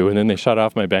they could do, and then they shut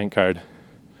off my bank card,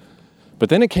 but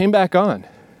then it came back on.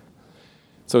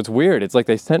 So it's weird. It's like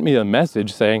they sent me a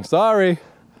message saying, sorry,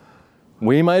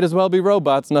 We might as well be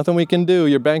robots. Nothing we can do.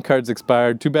 Your bank card's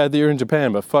expired. Too bad that you're in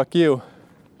Japan, but fuck you.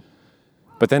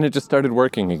 But then it just started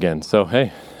working again. So,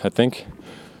 hey, I think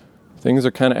things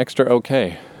are kind of extra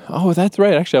okay. Oh, that's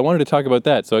right. Actually, I wanted to talk about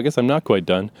that. So I guess I'm not quite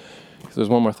done, because there's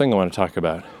one more thing I want to talk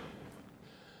about.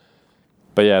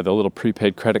 But yeah, the little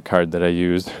prepaid credit card that I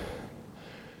use,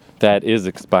 that is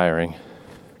expiring.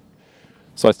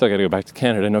 So I still got to go back to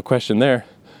Canada, no question there.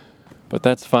 But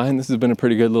that's fine. This has been a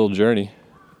pretty good little journey.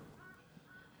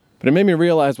 But it made me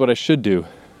realize what I should do.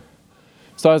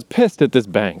 So I was pissed at this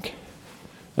bank,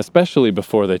 especially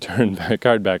before they turned my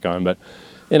card back on. But,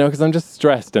 because I'm just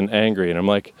stressed and angry. And I'm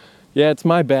like, yeah, it's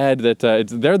my bad that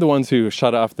they're the ones who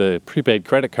shut off the prepaid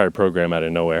credit card program out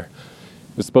of nowhere.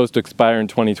 It was supposed to expire in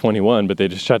 2021, but they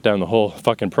just shut down the whole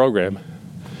fucking program.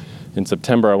 In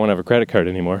September, I won't have a credit card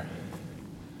anymore.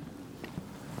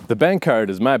 The bank card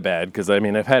is my bad, because I've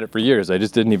had it for years. I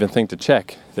just didn't even think to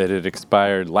check that it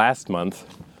expired last month,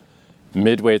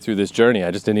 midway through this journey.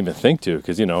 I just didn't even think to,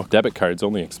 because, debit cards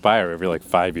only expire every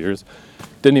 5 years.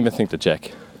 Didn't even think to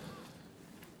check.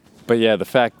 But yeah, the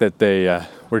fact that they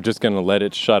were just going to let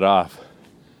it shut off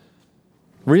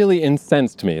really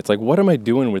incensed me. It's like, what am I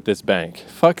doing with this bank?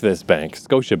 Fuck this bank.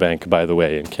 Scotiabank, by the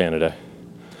way, in Canada.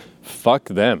 Fuck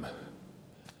them.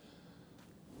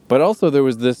 But also there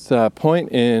was this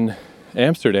point in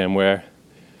Amsterdam where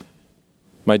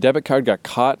my debit card got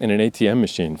caught in an ATM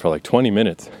machine for 20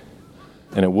 minutes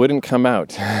and it wouldn't come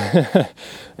out.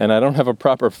 And I don't have a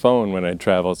proper phone when I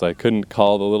travel, so I couldn't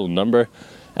call the little number.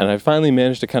 And I finally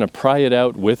managed to kind of pry it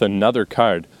out with another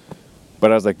card.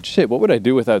 But I was like, shit, what would I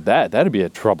do without that? That'd be a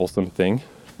troublesome thing.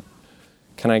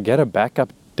 Can I get a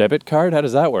backup debit card? How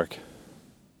does that work?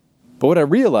 But what I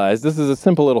realized, this is a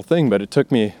simple little thing, but it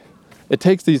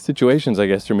takes these situations, I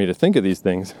guess, for me to think of these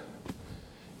things,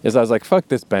 is I was like, fuck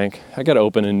this bank. I got to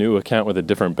open a new account with a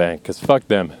different bank, because fuck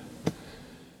them.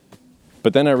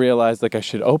 But then I realized I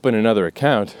should open another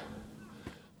account,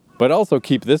 but also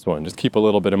keep this one, just keep a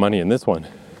little bit of money in this one.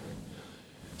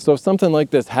 So if something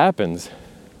like this happens,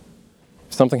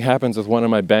 if something happens with one of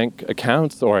my bank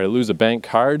accounts or I lose a bank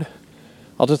card,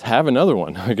 I'll just have another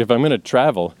one. If I'm going to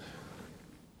travel,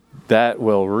 that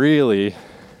will really,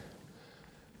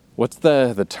 what's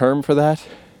the term for that?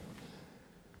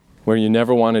 Where you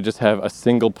never want to just have a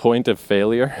single point of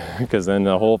failure, because then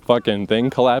the whole fucking thing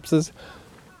collapses.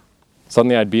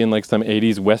 Suddenly I'd be in some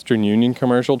 80s Western Union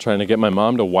commercial trying to get my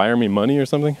mom to wire me money or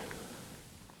something.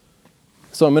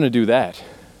 So I'm going to do that.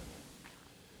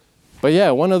 But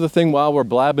yeah, one other thing while we're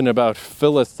blabbing about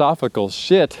philosophical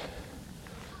shit.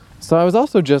 So I was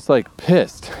also just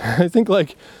pissed. I think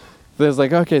there's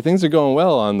okay, things are going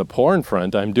well on the porn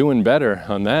front. I'm doing better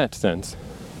on that sense.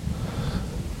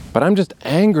 But I'm just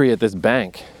angry at this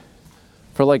bank.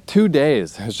 For 2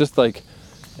 days, it's just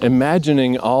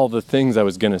imagining all the things I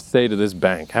was going to say to this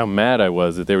bank. How mad I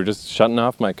was that they were just shutting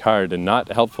off my card and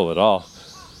not helpful at all.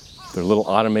 Their little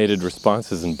automated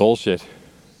responses and bullshit.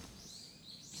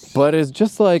 But it's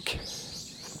just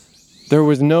there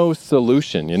was no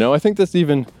solution, I think this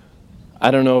even,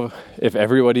 I don't know if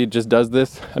everybody just does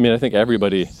this. I think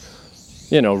everybody,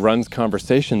 runs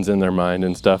conversations in their mind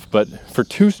and stuff. But for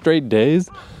 2 straight days,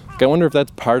 I wonder if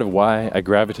that's part of why I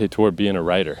gravitate toward being a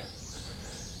writer.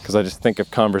 Because I just think of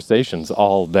conversations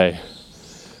all day.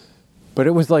 But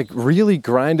it was really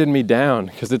grinding me down.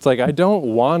 Because it's I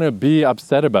don't want to be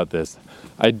upset about this.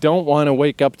 I don't want to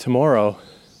wake up tomorrow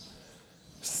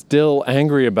still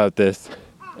angry about this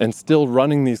and still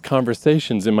running these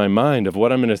conversations in my mind of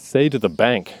what I'm going to say to the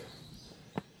bank.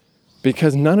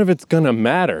 Because none of it's going to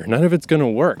matter. None of it's going to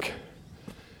work.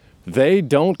 They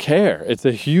don't care. It's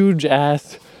a huge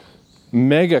ass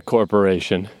mega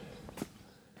corporation.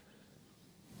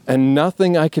 And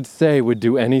nothing I could say would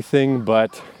do anything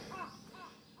but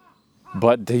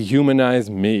dehumanize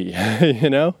me,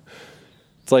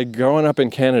 It's growing up in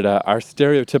Canada, our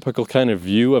stereotypical kind of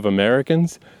view of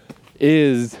Americans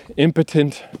is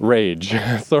impotent rage.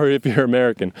 Sorry if you're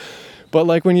American. But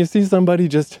when you see somebody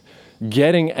just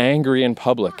getting angry in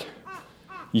public,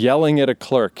 yelling at a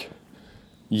clerk,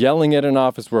 yelling at an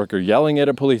office worker, yelling at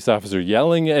a police officer,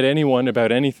 yelling at anyone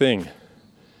about anything,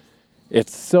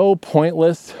 it's so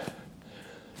pointless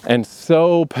and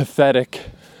so pathetic.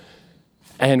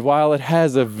 And while it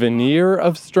has a veneer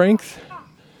of strength,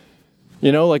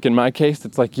 in my case,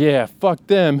 it's yeah, fuck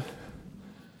them.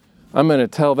 I'm going to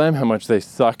tell them how much they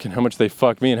suck and how much they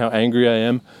fuck me and how angry I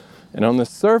am. And on the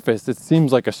surface, it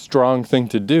seems like a strong thing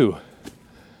to do.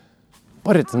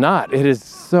 But it's not. It is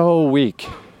so weak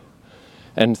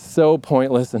and so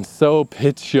pointless and so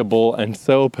pitiable and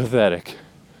so pathetic.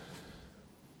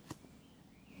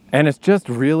 And it's just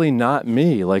really not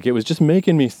me. Like, it was just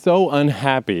making me so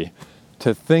unhappy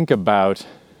to think about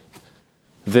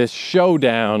this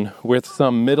showdown with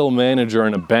some middle manager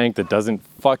in a bank that doesn't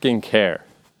fucking care.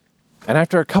 And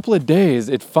after a couple of days,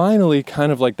 it finally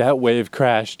kind of like that wave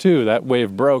crashed too. That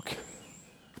wave broke.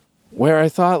 Where I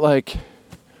thought, like,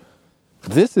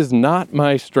 this is not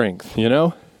my strength, you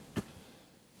know?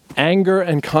 Anger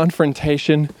and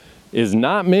confrontation is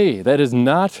not me. That is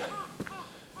not...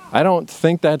 I don't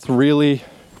think that's really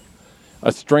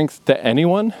a strength to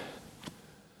anyone.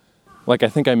 Like I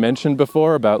think I mentioned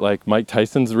before about like Mike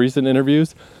Tyson's recent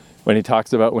interviews when he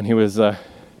talks about when he was on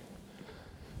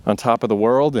top of the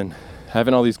world and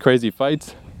having all these crazy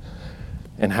fights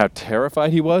and how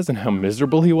terrified he was and how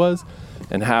miserable he was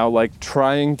and how like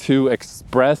trying to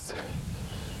express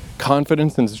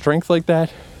confidence and strength like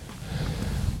that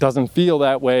doesn't feel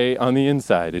that way on the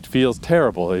inside. It feels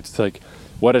terrible. It's like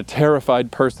what a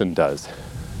terrified person does.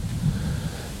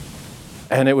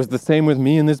 And it was the same with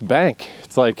me in this bank.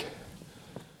 It's like,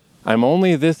 I'm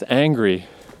only this angry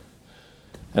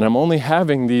and I'm only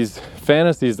having these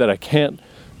fantasies that I can't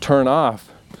turn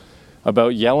off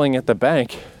about yelling at the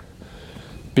bank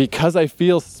because I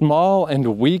feel small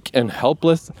and weak and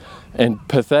helpless and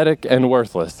pathetic and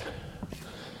worthless.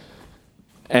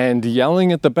 And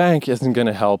yelling at the bank isn't going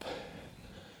to help.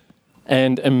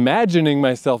 And imagining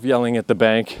myself yelling at the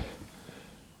bank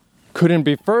couldn't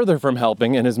be further from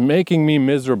helping and is making me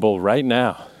miserable right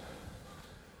now.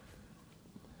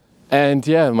 And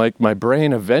yeah, like my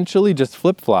brain eventually just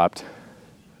flip-flopped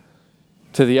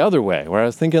to the other way, where I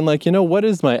was thinking like, you know, what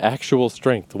is my actual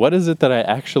strength? What is it that I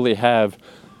actually have?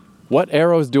 What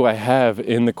arrows do I have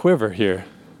in the quiver here?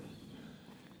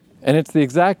 And it's the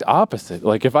exact opposite.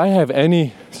 Like if I have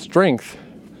any strength,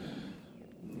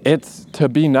 it's to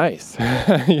be nice,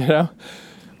 you know?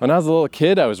 When I was a little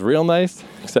kid, I was real nice,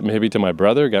 except maybe to my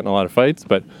brother, got in a lot of fights,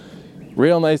 but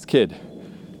real nice kid.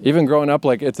 Even growing up,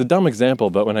 like, it's a dumb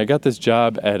example, but when I got this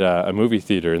job at a movie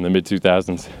theater in the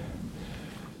mid-2000s,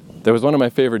 that was one of my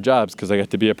favorite jobs because I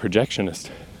got to be a projectionist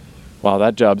while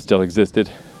that job still existed.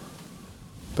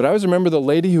 But I always remember the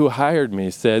lady who hired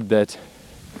me said that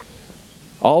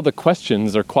all the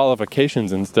questions or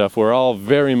qualifications and stuff were all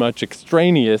very much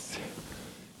extraneous.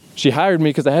 She hired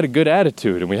me because I had a good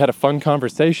attitude and we had a fun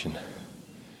conversation.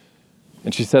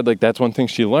 And she said, like, that's one thing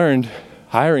she learned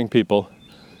hiring people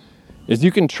is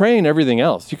you can train everything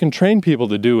else. You can train people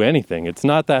to do anything. It's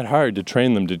not that hard to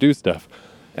train them to do stuff.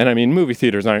 And I mean, movie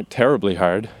theaters aren't terribly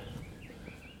hard.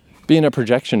 Being a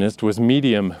projectionist was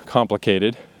medium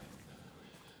complicated.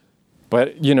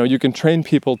 But, you know, you can train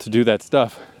people to do that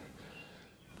stuff.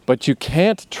 But you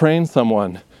can't train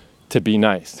someone to be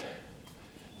nice.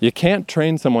 You can't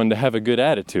train someone to have a good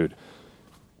attitude.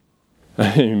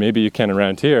 Maybe you can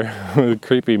around here with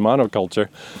creepy monoculture.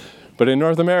 But in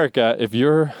North America, if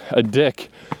you're a dick,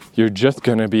 you're just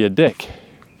gonna be a dick.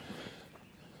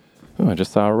 Oh, I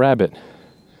just saw a rabbit.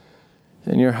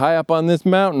 And you're high up on this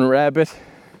mountain, rabbit.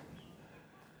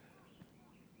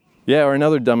 Yeah, or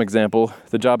another dumb example,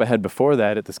 the job I had before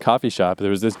that at this coffee shop,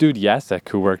 there was this dude, Jacek,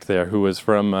 who worked there, who was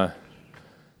from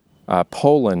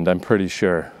Poland, I'm pretty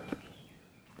sure.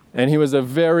 And he was a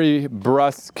very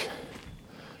brusque,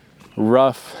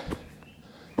 rough,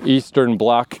 Eastern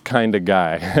Bloc kind of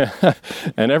guy.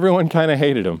 And everyone kind of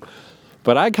hated him.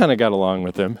 But I kind of got along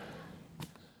with him.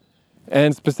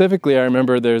 And specifically, I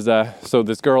remember there's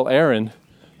this girl, Erin,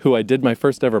 who I did my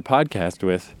first ever podcast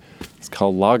with. It's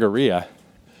called Logorrhea.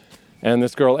 And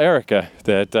this girl, Erica,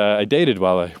 that I dated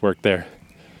while I worked there.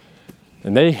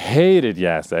 And they hated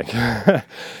Jacek.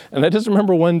 And I just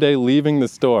remember one day leaving the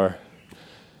store.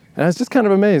 And I was just kind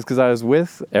of amazed because I was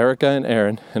with Erica and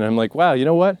Erin. And I'm like, wow, you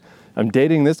know what? I'm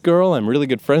dating this girl. I'm really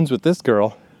good friends with this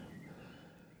girl.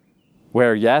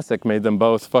 Where Jacek made them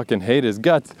both fucking hate his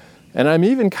guts. And I'm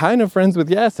even kind of friends with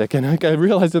Jacek. And like, I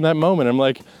realized in that moment, I'm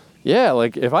like, yeah,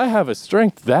 like if I have a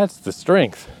strength, that's the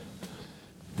strength.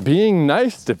 Being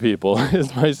nice to people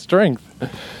is my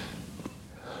strength.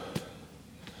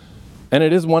 And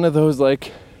it is one of those,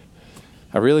 like,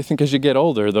 I really think as you get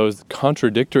older, those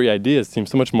contradictory ideas seem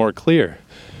so much more clear.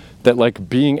 That like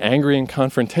being angry and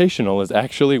confrontational is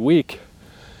actually weak.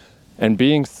 And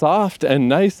being soft and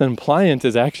nice and pliant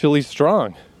is actually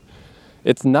strong.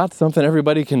 It's not something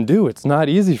everybody can do. It's not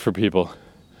easy for people.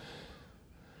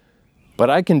 But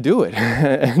I can do it.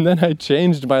 And then I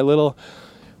changed my little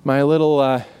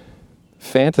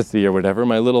fantasy or whatever,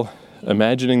 my little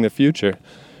imagining the future,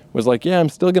 was like, yeah, I'm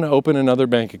still going to open another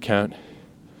bank account.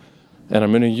 And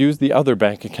I'm going to use the other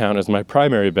bank account as my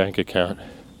primary bank account.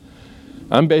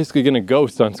 I'm basically going to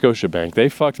ghost on Scotiabank. They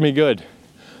fucked me good.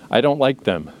 I don't like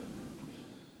them.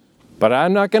 But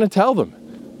I'm not going to tell them.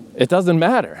 It doesn't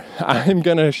matter. I'm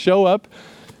going to show up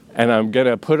and I'm going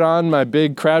to put on my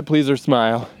big crowd pleaser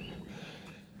smile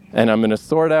and I'm going to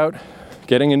sort out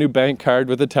getting a new bank card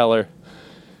with a teller.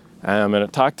 And I'm going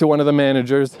to talk to one of the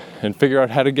managers and figure out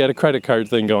how to get a credit card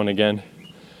thing going again.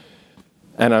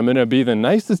 And I'm going to be the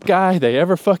nicest guy they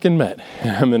ever fucking met.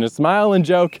 I'm going to smile and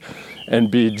joke and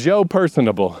be Joe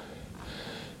personable.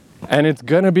 And it's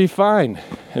going to be fine.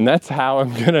 And that's how I'm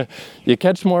going to... You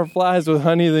catch more flies with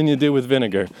honey than you do with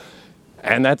vinegar.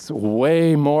 And that's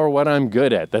way more what I'm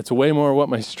good at. That's way more what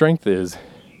my strength is.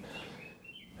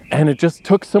 And it just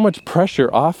took so much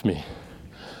pressure off me.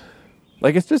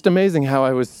 Like, it's just amazing how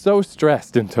I was so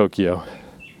stressed in Tokyo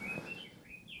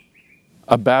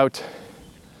about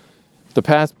the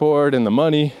passport and the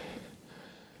money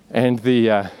and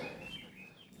the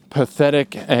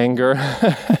pathetic anger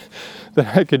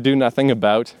that I could do nothing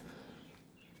about.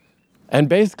 And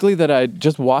basically that I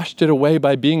just washed it away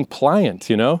by being pliant,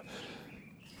 you know?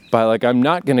 By like, I'm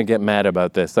not going to get mad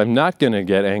about this. I'm not going to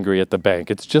get angry at the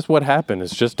bank. It's just what happened.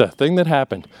 It's just a thing that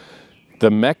happened. The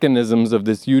mechanisms of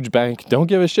this huge bank don't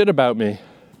give a shit about me.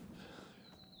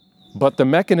 But the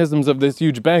mechanisms of this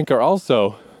huge bank are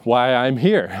also why I'm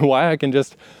here. Why I can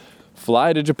just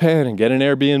fly to Japan and get an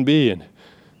Airbnb and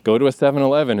go to a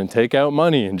 7-Eleven and take out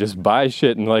money and just buy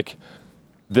shit. And like,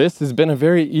 this has been a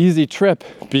very easy trip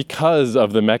because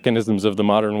of the mechanisms of the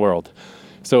modern world.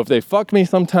 So if they fuck me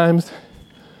sometimes,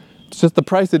 it's just the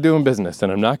price of doing business,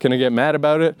 and I'm not going to get mad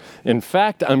about it. In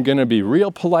fact, I'm going to be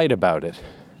real polite about it.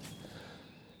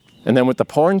 And then with the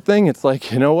porn thing, it's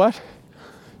like, you know what?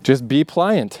 Just be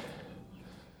pliant.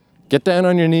 Get down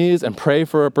on your knees and pray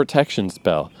for a protection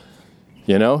spell.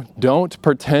 You know, don't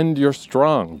pretend you're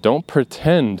strong. Don't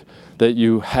pretend that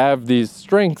you have these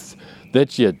strengths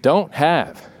that you don't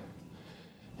have.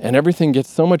 And everything gets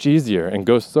so much easier and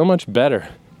goes so much better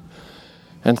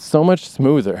and so much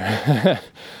smoother.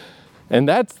 And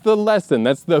that's the lesson.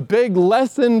 That's the big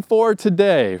lesson for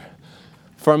today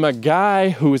from a guy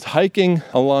who's hiking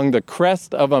along the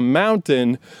crest of a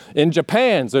mountain in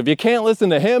Japan. So if you can't listen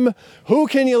to him, who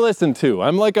can you listen to?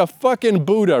 I'm like a fucking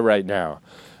Buddha right now.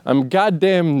 I'm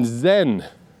goddamn Zen.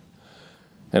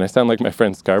 And I sound like my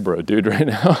friend Scarborough dude right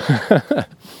now.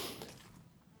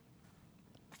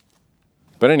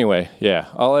 But anyway, yeah,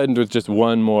 I'll end with just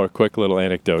one more quick little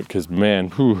anecdote because, man,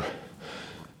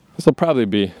 this will probably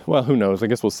be, well, who knows? I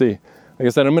guess we'll see. Like I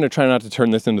said, I'm going to try not to turn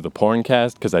this into the porn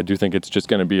cast because I do think it's just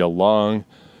going to be a long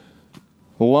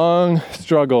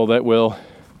struggle that will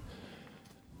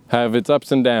have its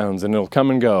ups and downs and it'll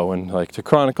come and go. And like to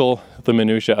chronicle the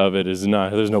minutia of it is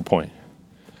not, there's no point.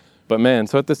 But man,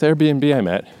 so at this Airbnb I'm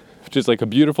at, which is like a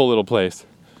beautiful little place,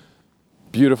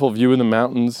 beautiful view of the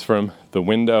mountains from the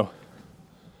window.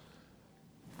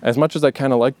 As much as I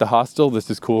kind of like the hostel, this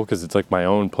is cool because it's like my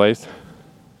own place.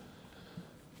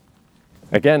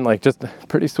 Again, like just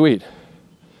pretty sweet.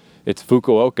 It's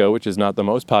Fukuoka, which is not the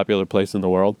most popular place in the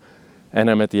world. And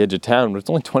I'm at the edge of town, but it's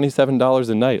only $27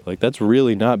 a night. Like that's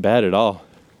really not bad at all.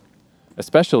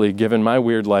 Especially given my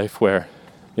weird life where,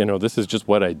 you know, this is just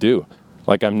what I do.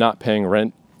 Like I'm not paying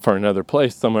rent for another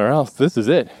place somewhere else. This is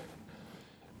it.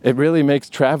 It really makes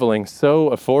traveling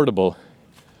so affordable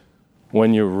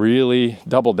when you really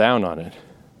double down on it.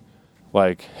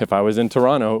 Like if I was in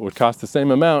Toronto, it would cost the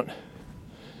same amount.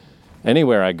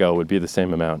 Anywhere I go would be the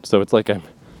same amount. So it's like I'm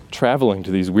traveling to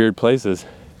these weird places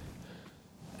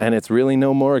and it's really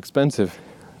no more expensive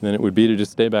than it would be to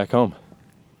just stay back home.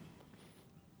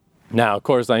 Now, of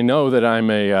course, I know that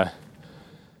I'm a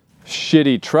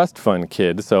shitty trust fund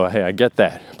kid, so hey, I get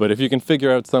that. But if you can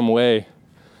figure out some way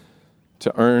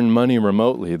to earn money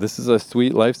remotely, this is a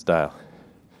sweet lifestyle.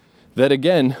 That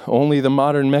again, only the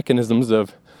modern mechanisms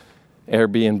of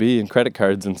Airbnb and credit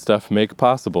cards and stuff make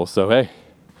possible. So hey,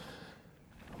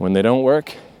 when they don't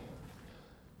work,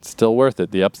 it's still worth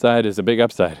it. The upside is a big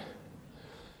upside.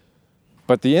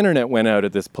 But the internet went out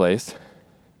at this place.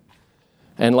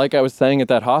 And like I was saying at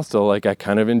that hostel, like I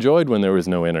kind of enjoyed when there was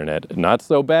no internet. Not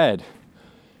so bad.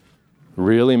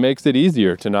 Really makes it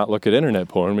easier to not look at internet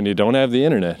porn when you don't have the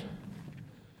internet.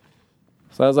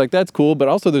 So I was like, that's cool, but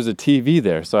also there's a TV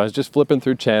there. So I was just flipping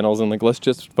through channels and like, let's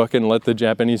just fucking let the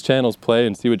Japanese channels play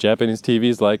and see what Japanese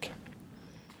TV's like.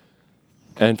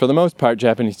 And for the most part,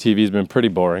 Japanese TV's been pretty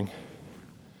boring.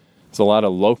 It's a lot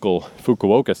of local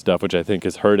Fukuoka stuff, which I think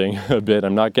is hurting a bit.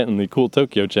 I'm not getting the cool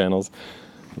Tokyo channels.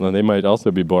 Well, they might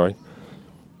also be boring.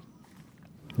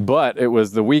 But it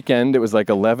was the weekend, it was like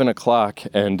 11 o'clock,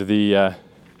 and the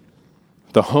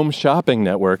Home Shopping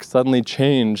Network suddenly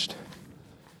changed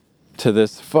to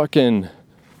this fucking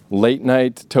late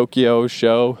night Tokyo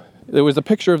show. There was a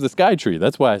picture of the Sky Tree.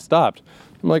 That's why I stopped.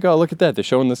 I'm like, oh, look at that. They're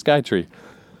showing the sky tree.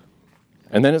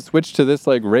 And then it switched to this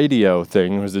like radio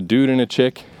thing. It was a dude and a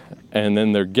chick. And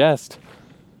then their guest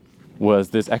was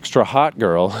this extra hot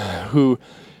girl who,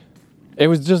 it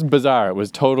was just bizarre. It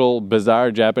was total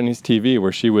bizarre Japanese TV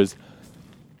where she was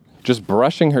just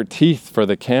brushing her teeth for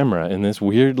the camera in this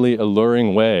weirdly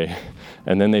alluring way.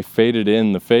 And then they faded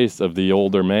in the face of the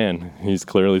older man. He's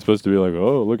clearly supposed to be like,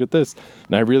 oh, look at this.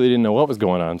 And I really didn't know what was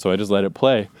going on, so I just let it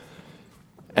play.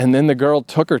 And then the girl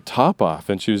took her top off,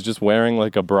 and she was just wearing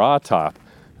like a bra top.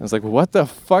 I was like, what the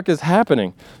fuck is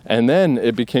happening? And then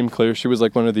it became clear she was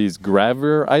like one of these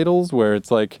gravure idols where it's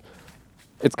like,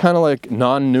 it's kind of like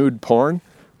non-nude porn.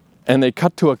 And they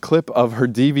cut to a clip of her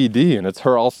DVD, and it's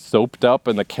her all soaped up,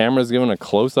 and the camera's giving a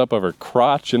close-up of her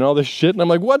crotch and all this shit. And I'm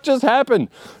like, what just happened?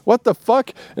 What the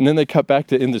fuck? And then they cut back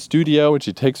to in the studio, and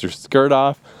she takes her skirt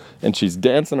off, and she's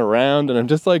dancing around. And I'm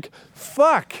just like,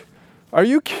 fuck. Are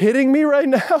you kidding me right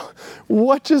now?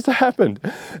 What just happened?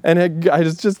 And I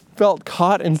just felt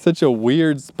caught in such a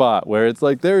weird spot where it's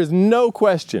like, there is no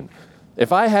question.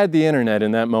 If I had the internet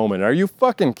in that moment, are you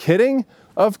fucking kidding?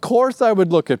 Of course I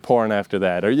would look at porn after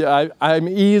that. I'm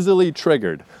easily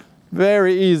triggered.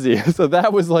 Very easy. So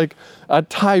that was like a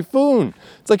typhoon.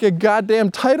 It's like a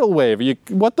goddamn tidal wave.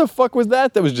 What the fuck was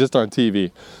that was just on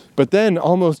TV? But then,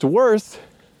 almost worse,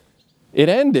 it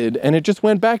ended and it just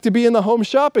went back to being the home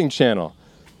shopping channel.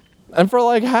 And for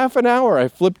like half an hour, I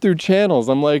flipped through channels.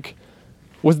 I'm like,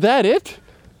 was that it?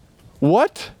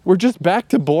 What? We're just back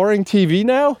to boring TV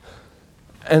now?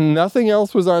 And nothing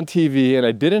else was on TV, and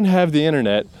I didn't have the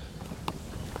internet.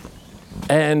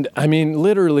 And I mean,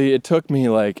 literally, it took me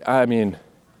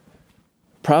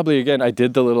probably again, I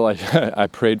did the little, I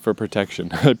prayed for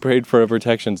protection. I prayed for a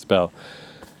protection spell.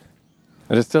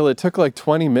 And it took like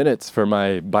 20 minutes for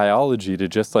my biology to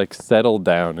just like settle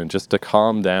down and just to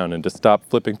calm down and to stop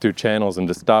flipping through channels and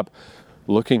to stop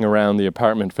looking around the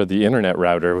apartment for the internet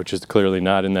router, which is clearly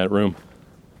not in that room.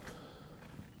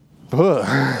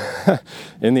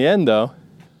 In the end, though,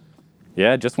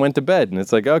 I just went to bed. And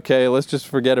it's like, okay, let's just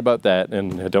forget about that.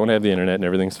 And I don't have the internet and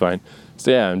everything's fine.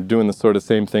 So yeah, I'm doing the sort of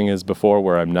same thing as before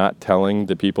where I'm not telling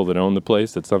the people that own the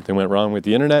place that something went wrong with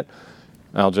the internet.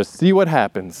 I'll just see what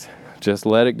happens. Just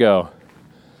let it go.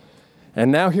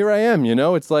 And now here I am,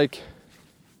 it's like,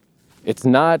 it's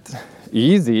not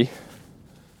easy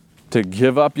to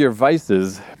give up your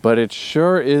vices, but it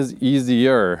sure is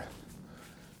easier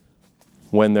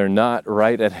when they're not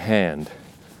right at hand.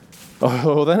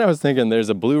 Oh, then I was thinking there's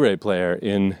a Blu-ray player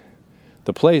in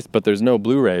the place, but there's no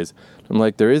Blu-rays. I'm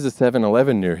like, there is a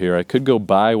 7-Eleven near here. I could go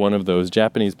buy one of those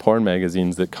Japanese porn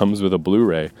magazines that comes with a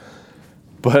Blu-ray.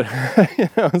 But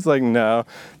I was like, no,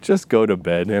 just go to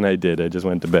bed. And I did. I just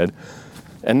went to bed.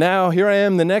 And now here I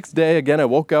am the next day. Again, I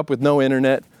woke up with no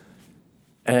internet.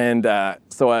 And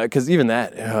because even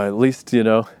that, at least,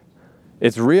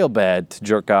 it's real bad to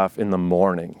jerk off in the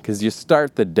morning because you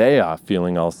start the day off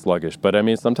feeling all sluggish. But I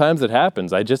mean, sometimes it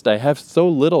happens. I have so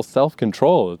little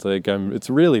self-control. It's like,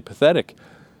 it's really pathetic.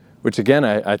 Which again,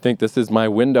 I think this is my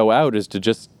window out, is to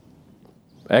just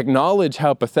acknowledge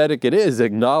how pathetic it is.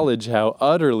 Acknowledge how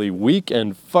utterly weak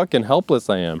and fucking helpless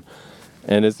I am.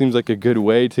 And it seems like a good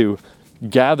way to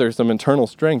gather some internal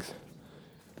strength.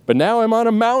 But now I'm on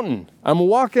a mountain. I'm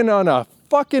walking on a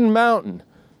fucking mountain.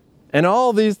 And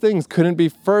all these things couldn't be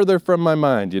further from my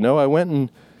mind. I went and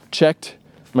checked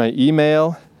my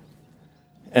email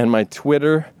and my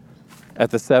Twitter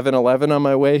at the 7-Eleven on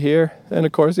my way here. And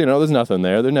of course, there's nothing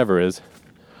there. There never is.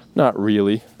 Not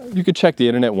really. You could check the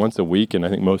internet once a week, and I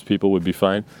think most people would be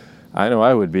fine. I know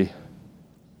I would be.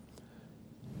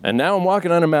 And now I'm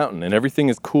walking on a mountain, and everything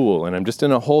is cool, and I'm just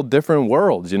in a whole different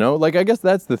world, Like, I guess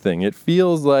that's the thing. It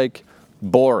feels like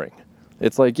boring.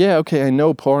 It's like, yeah, okay, I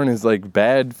know porn is like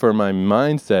bad for my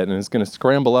mindset and it's going to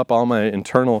scramble up all my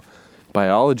internal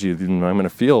biology and I'm going to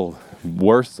feel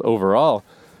worse overall.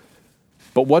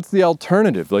 But what's the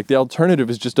alternative? Like, the alternative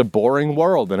is just a boring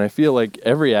world. And I feel like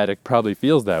every addict probably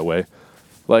feels that way.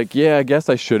 Like, yeah, I guess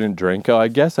I shouldn't drink. Oh, I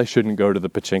guess I shouldn't go to the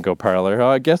pachinko parlor. Oh,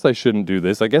 I guess I shouldn't do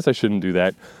this. I guess I shouldn't do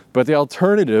that. But the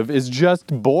alternative is just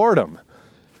boredom.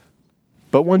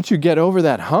 But once you get over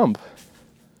that hump,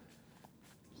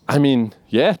 I mean,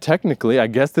 yeah, technically, I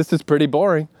guess this is pretty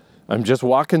boring. I'm just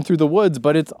walking through the woods,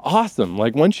 but it's awesome.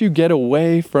 Like, once you get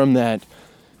away from that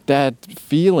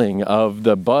feeling of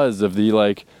the buzz of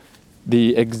the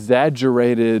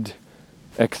exaggerated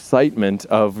excitement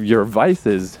of your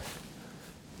vices,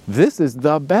 this is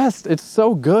the best. It's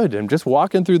so good. I'm just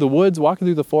walking through the woods, walking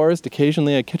through the forest.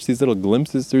 Occasionally, I catch these little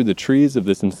glimpses through the trees of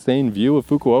this insane view of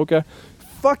Fukuoka.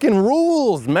 Fucking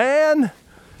rules, man.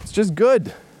 It's just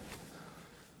good.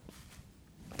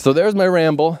 So there's my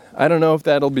ramble. I don't know if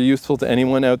that'll be useful to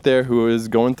anyone out there who is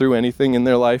going through anything in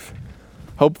their life.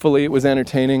 Hopefully it was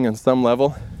entertaining on some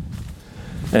level.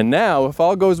 And now, if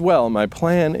all goes well, my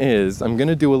plan is I'm going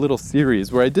to do a little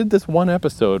series where I did this one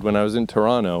episode when I was in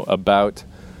Toronto about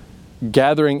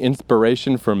gathering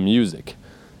inspiration from music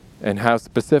and how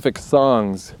specific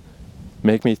songs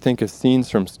make me think of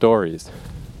scenes from stories.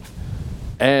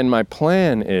 And my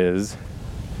plan is,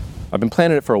 I've been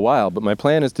planning it for a while, but my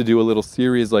plan is to do a little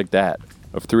series like that,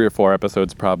 of 3 or 4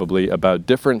 episodes probably, about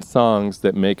different songs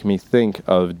that make me think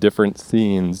of different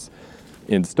scenes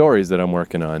in stories that I'm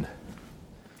working on.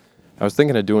 I was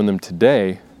thinking of doing them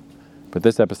today, but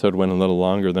this episode went a little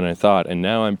longer than I thought, and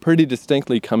now I'm pretty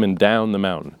distinctly coming down the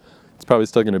mountain. It's probably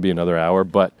still going to be another hour,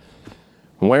 but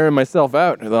I'm wearing myself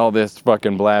out with all this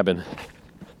fucking blabbing.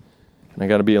 And I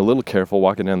got to be a little careful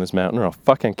walking down this mountain or I'll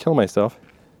fucking kill myself.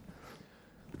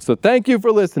 So thank you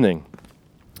for listening.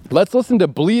 Let's listen to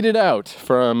Bleed It Out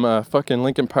from fucking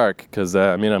Linkin Park, because,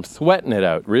 I'm sweating it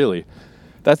out, really.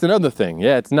 That's another thing.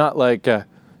 Yeah, it's not like...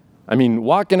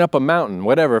 walking up a mountain,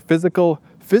 whatever, physical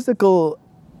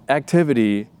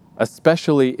activity,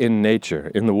 especially in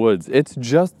nature, in the woods, it's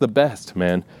just the best,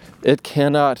 man. It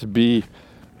can't be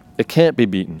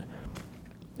beaten.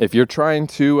 If you're trying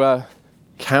to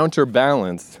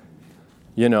counterbalance,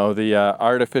 the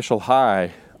artificial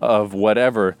high of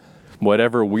whatever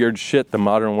weird shit the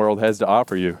modern world has to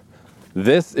offer you,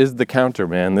 this is the counter,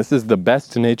 man. This is the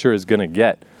best nature is gonna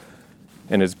get.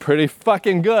 And it's pretty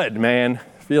fucking good, man.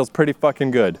 Feels pretty fucking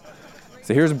good.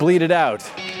 So here's Bleed It Out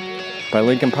by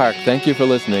Linkin Park. Thank you for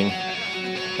listening.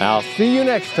 I'll see you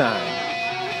next time.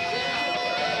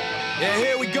 Yeah,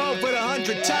 here we go for the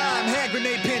 100th time. Hand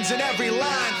grenade pins in every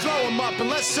line. Throw them up and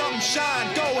let something shine.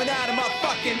 Going out of my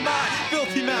fucking mind.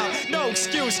 Filthy mouth, no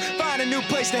excuse. Find a new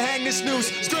place to hang this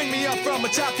noose. String me up from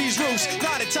atop these roofs.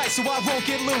 Knot it tight so I won't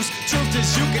get loose. Truth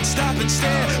is you can stop and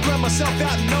stare. Run myself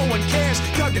out and no one cares.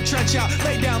 Dug the trench out,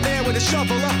 lay down there with a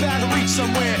shovel up out of reach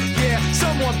somewhere. Yeah,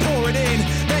 someone pour it in.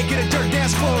 Make it a dirt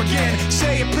dance floor again.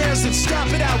 Say your prayers and stop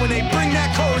it out when they bring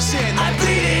that chorus in. I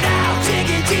bleed it out,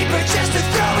 digging deeper just to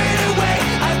throw it away.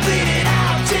 I bleed it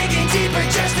out, digging deeper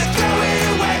just to throw it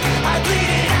away. I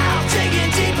bleed it out,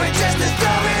 digging deeper just to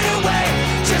throw it away.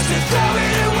 Just to throw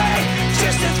it away,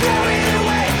 just to throw it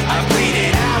away. I bleed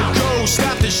it out. Go,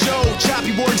 stop the show,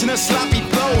 choppy words and a sloppy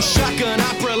flow. Shotgun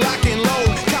opera, lock and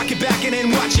load. Cock it back and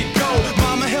then watch it go.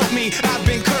 Mama help me, I've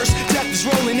been cursed. Death is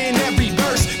rolling in every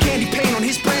verse. Candy paint on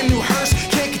his brand new hearse.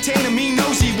 Can't contain him, he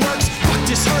knows he works. Fuck,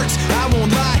 this hurts, I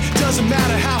won't lie. Doesn't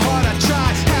matter how hard I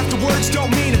try. Half the words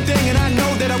don't mean a thing, and I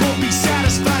know that I won't be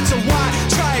satisfied. So why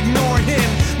try ignoring him?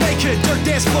 Make it a dirt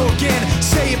dance floor again.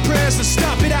 Say your prayers and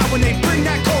stop it out when they bring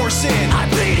that chorus in. I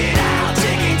bleed it out,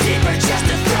 digging deeper just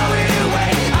to throw it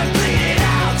away. I bleed it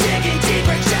out, digging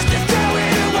deeper just to throw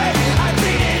it away. I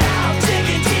bleed it out,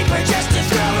 digging deeper just to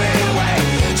throw it away.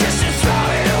 Just to throw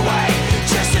it away,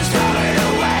 just to throw it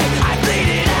away. I bleed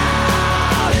it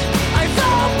out. I've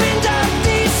opened up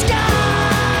these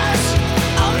scars.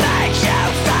 I'll make you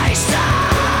face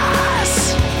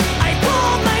us. I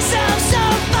pulled myself so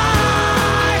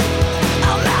far.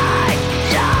 I'll make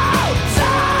you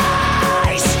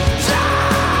face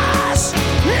us.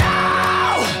 No!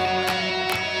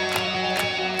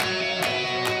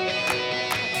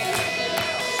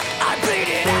 I bleed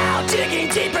it out, digging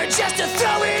deeper just to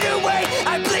throw it away.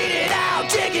 I